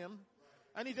from him,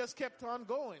 and he just kept on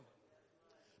going.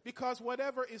 Because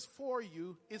whatever is for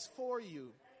you is for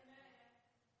you.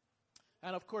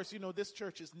 And of course, this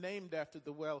church is named after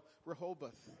the well,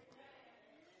 Rehoboth.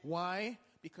 Why?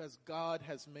 Because God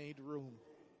has made room.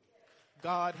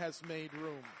 God has made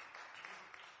room.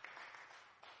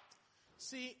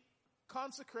 See,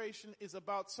 consecration is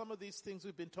about some of these things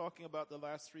we've been talking about the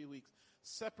last 3 weeks.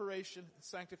 Separation,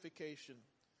 sanctification.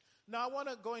 Now I want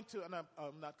to go into, and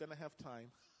I'm not going to have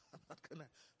time.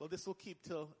 This will keep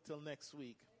till next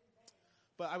week.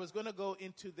 But I was going to go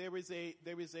into, there is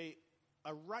a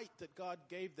right that God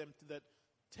gave them that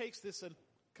takes this and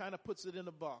kind of puts it in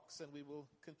a box, and we will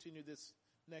continue this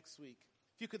next week.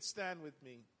 If you could stand with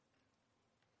me.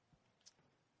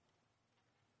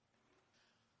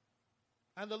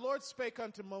 And the Lord spake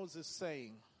unto Moses,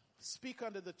 saying, Speak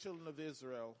unto the children of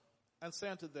Israel, and say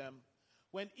unto them,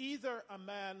 when either a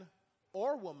man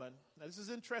or woman, now this is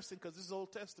interesting because this is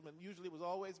Old Testament, usually it was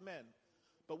always men,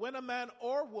 but when a man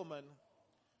or woman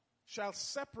shall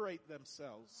separate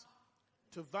themselves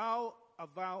to vow a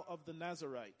vow of the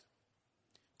Nazarite,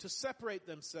 to separate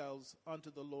themselves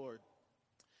unto the Lord,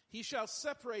 he shall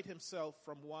separate himself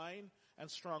from wine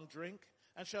and strong drink,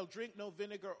 and shall drink no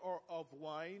vinegar or of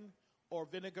wine, or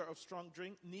vinegar of strong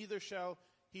drink, neither shall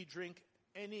he drink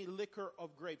any liquor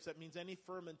of grapes. That means any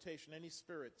fermentation, any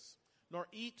spirits. Nor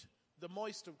eat the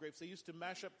moist of grapes. They used to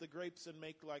mash up the grapes and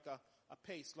make like a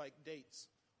paste, like dates,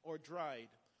 or dried.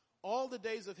 All the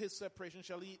days of his separation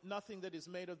shall eat nothing that is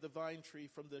made of the vine tree,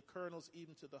 from the kernels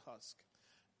even to the husk.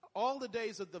 All the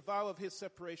days of the vow of his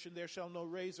separation there shall no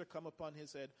razor come upon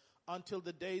his head, until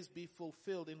the days be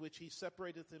fulfilled in which he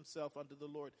separateth himself unto the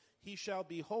Lord. He shall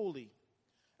be holy.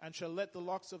 and shall let the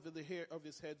locks of the hair of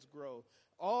his heads grow.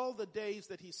 All the days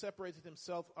that he separated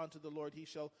himself unto the Lord, he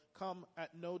shall come at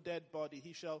no dead body.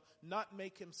 He shall not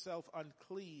make himself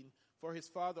unclean for his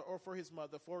father or for his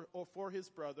mother, or for his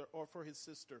brother or for his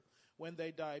sister when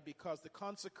they die, because the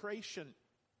consecration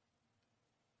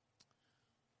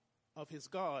of his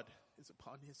God is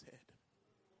upon his head.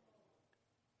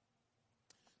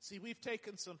 See, we've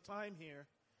taken some time here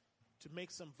to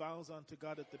make some vows unto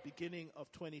God at the beginning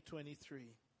of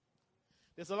 2023.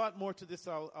 There's a lot more to this.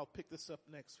 I'll pick this up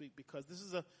next week, because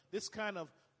this kind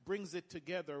of brings it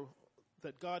together,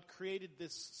 that God created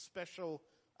this special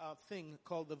thing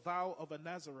called the vow of a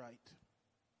Nazirite.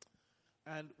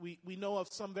 And we know of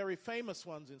some very famous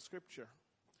ones in Scripture.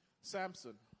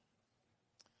 Samson.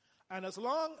 And as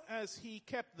long as he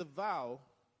kept the vow,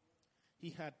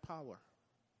 he had power.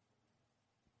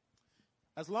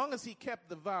 As long as he kept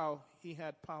the vow, he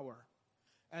had power.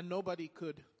 And nobody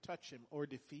could touch him or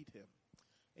defeat him.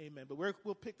 Amen. But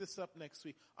we'll pick this up next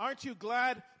week. Aren't you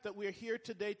glad that we're here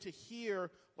today to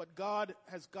hear what God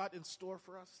has got in store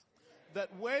for us?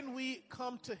 That when we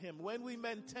come to him, when we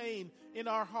maintain in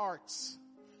our hearts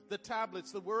the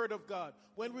tablets, the word of God,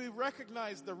 when we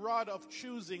recognize the rod of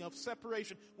choosing, of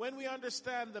separation, when we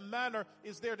understand the manna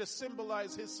is there to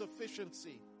symbolize his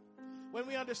sufficiency, when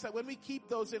we understand, when we keep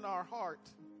those in our heart,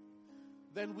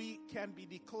 then we can be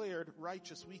declared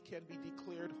righteous. We can be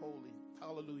declared holy.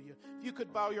 Hallelujah. If you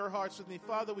could bow your hearts with me.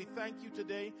 Father, we thank you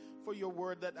today for your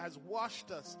word that has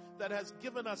washed us, that has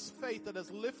given us faith, that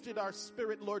has lifted our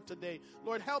spirit, Lord, today.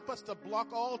 Lord, help us to block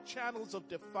all channels of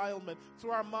defilement through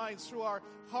our minds, through our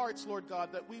hearts, Lord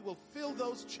God, that we will fill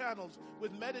those channels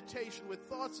with meditation, with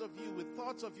thoughts of you, with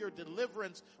thoughts of your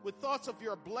deliverance, with thoughts of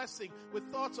your blessing, with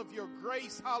thoughts of your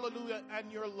grace, hallelujah,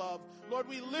 and your love. Lord,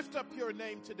 we lift up your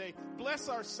name today. Bless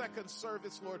our second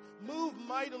service, Lord. Move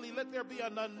mightily. Let there be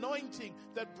an anointing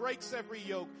that breaks every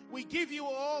yoke. We give you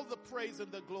all the praise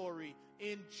and the glory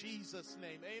in Jesus'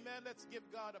 name. Amen. Let's give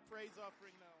God a praise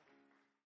offering.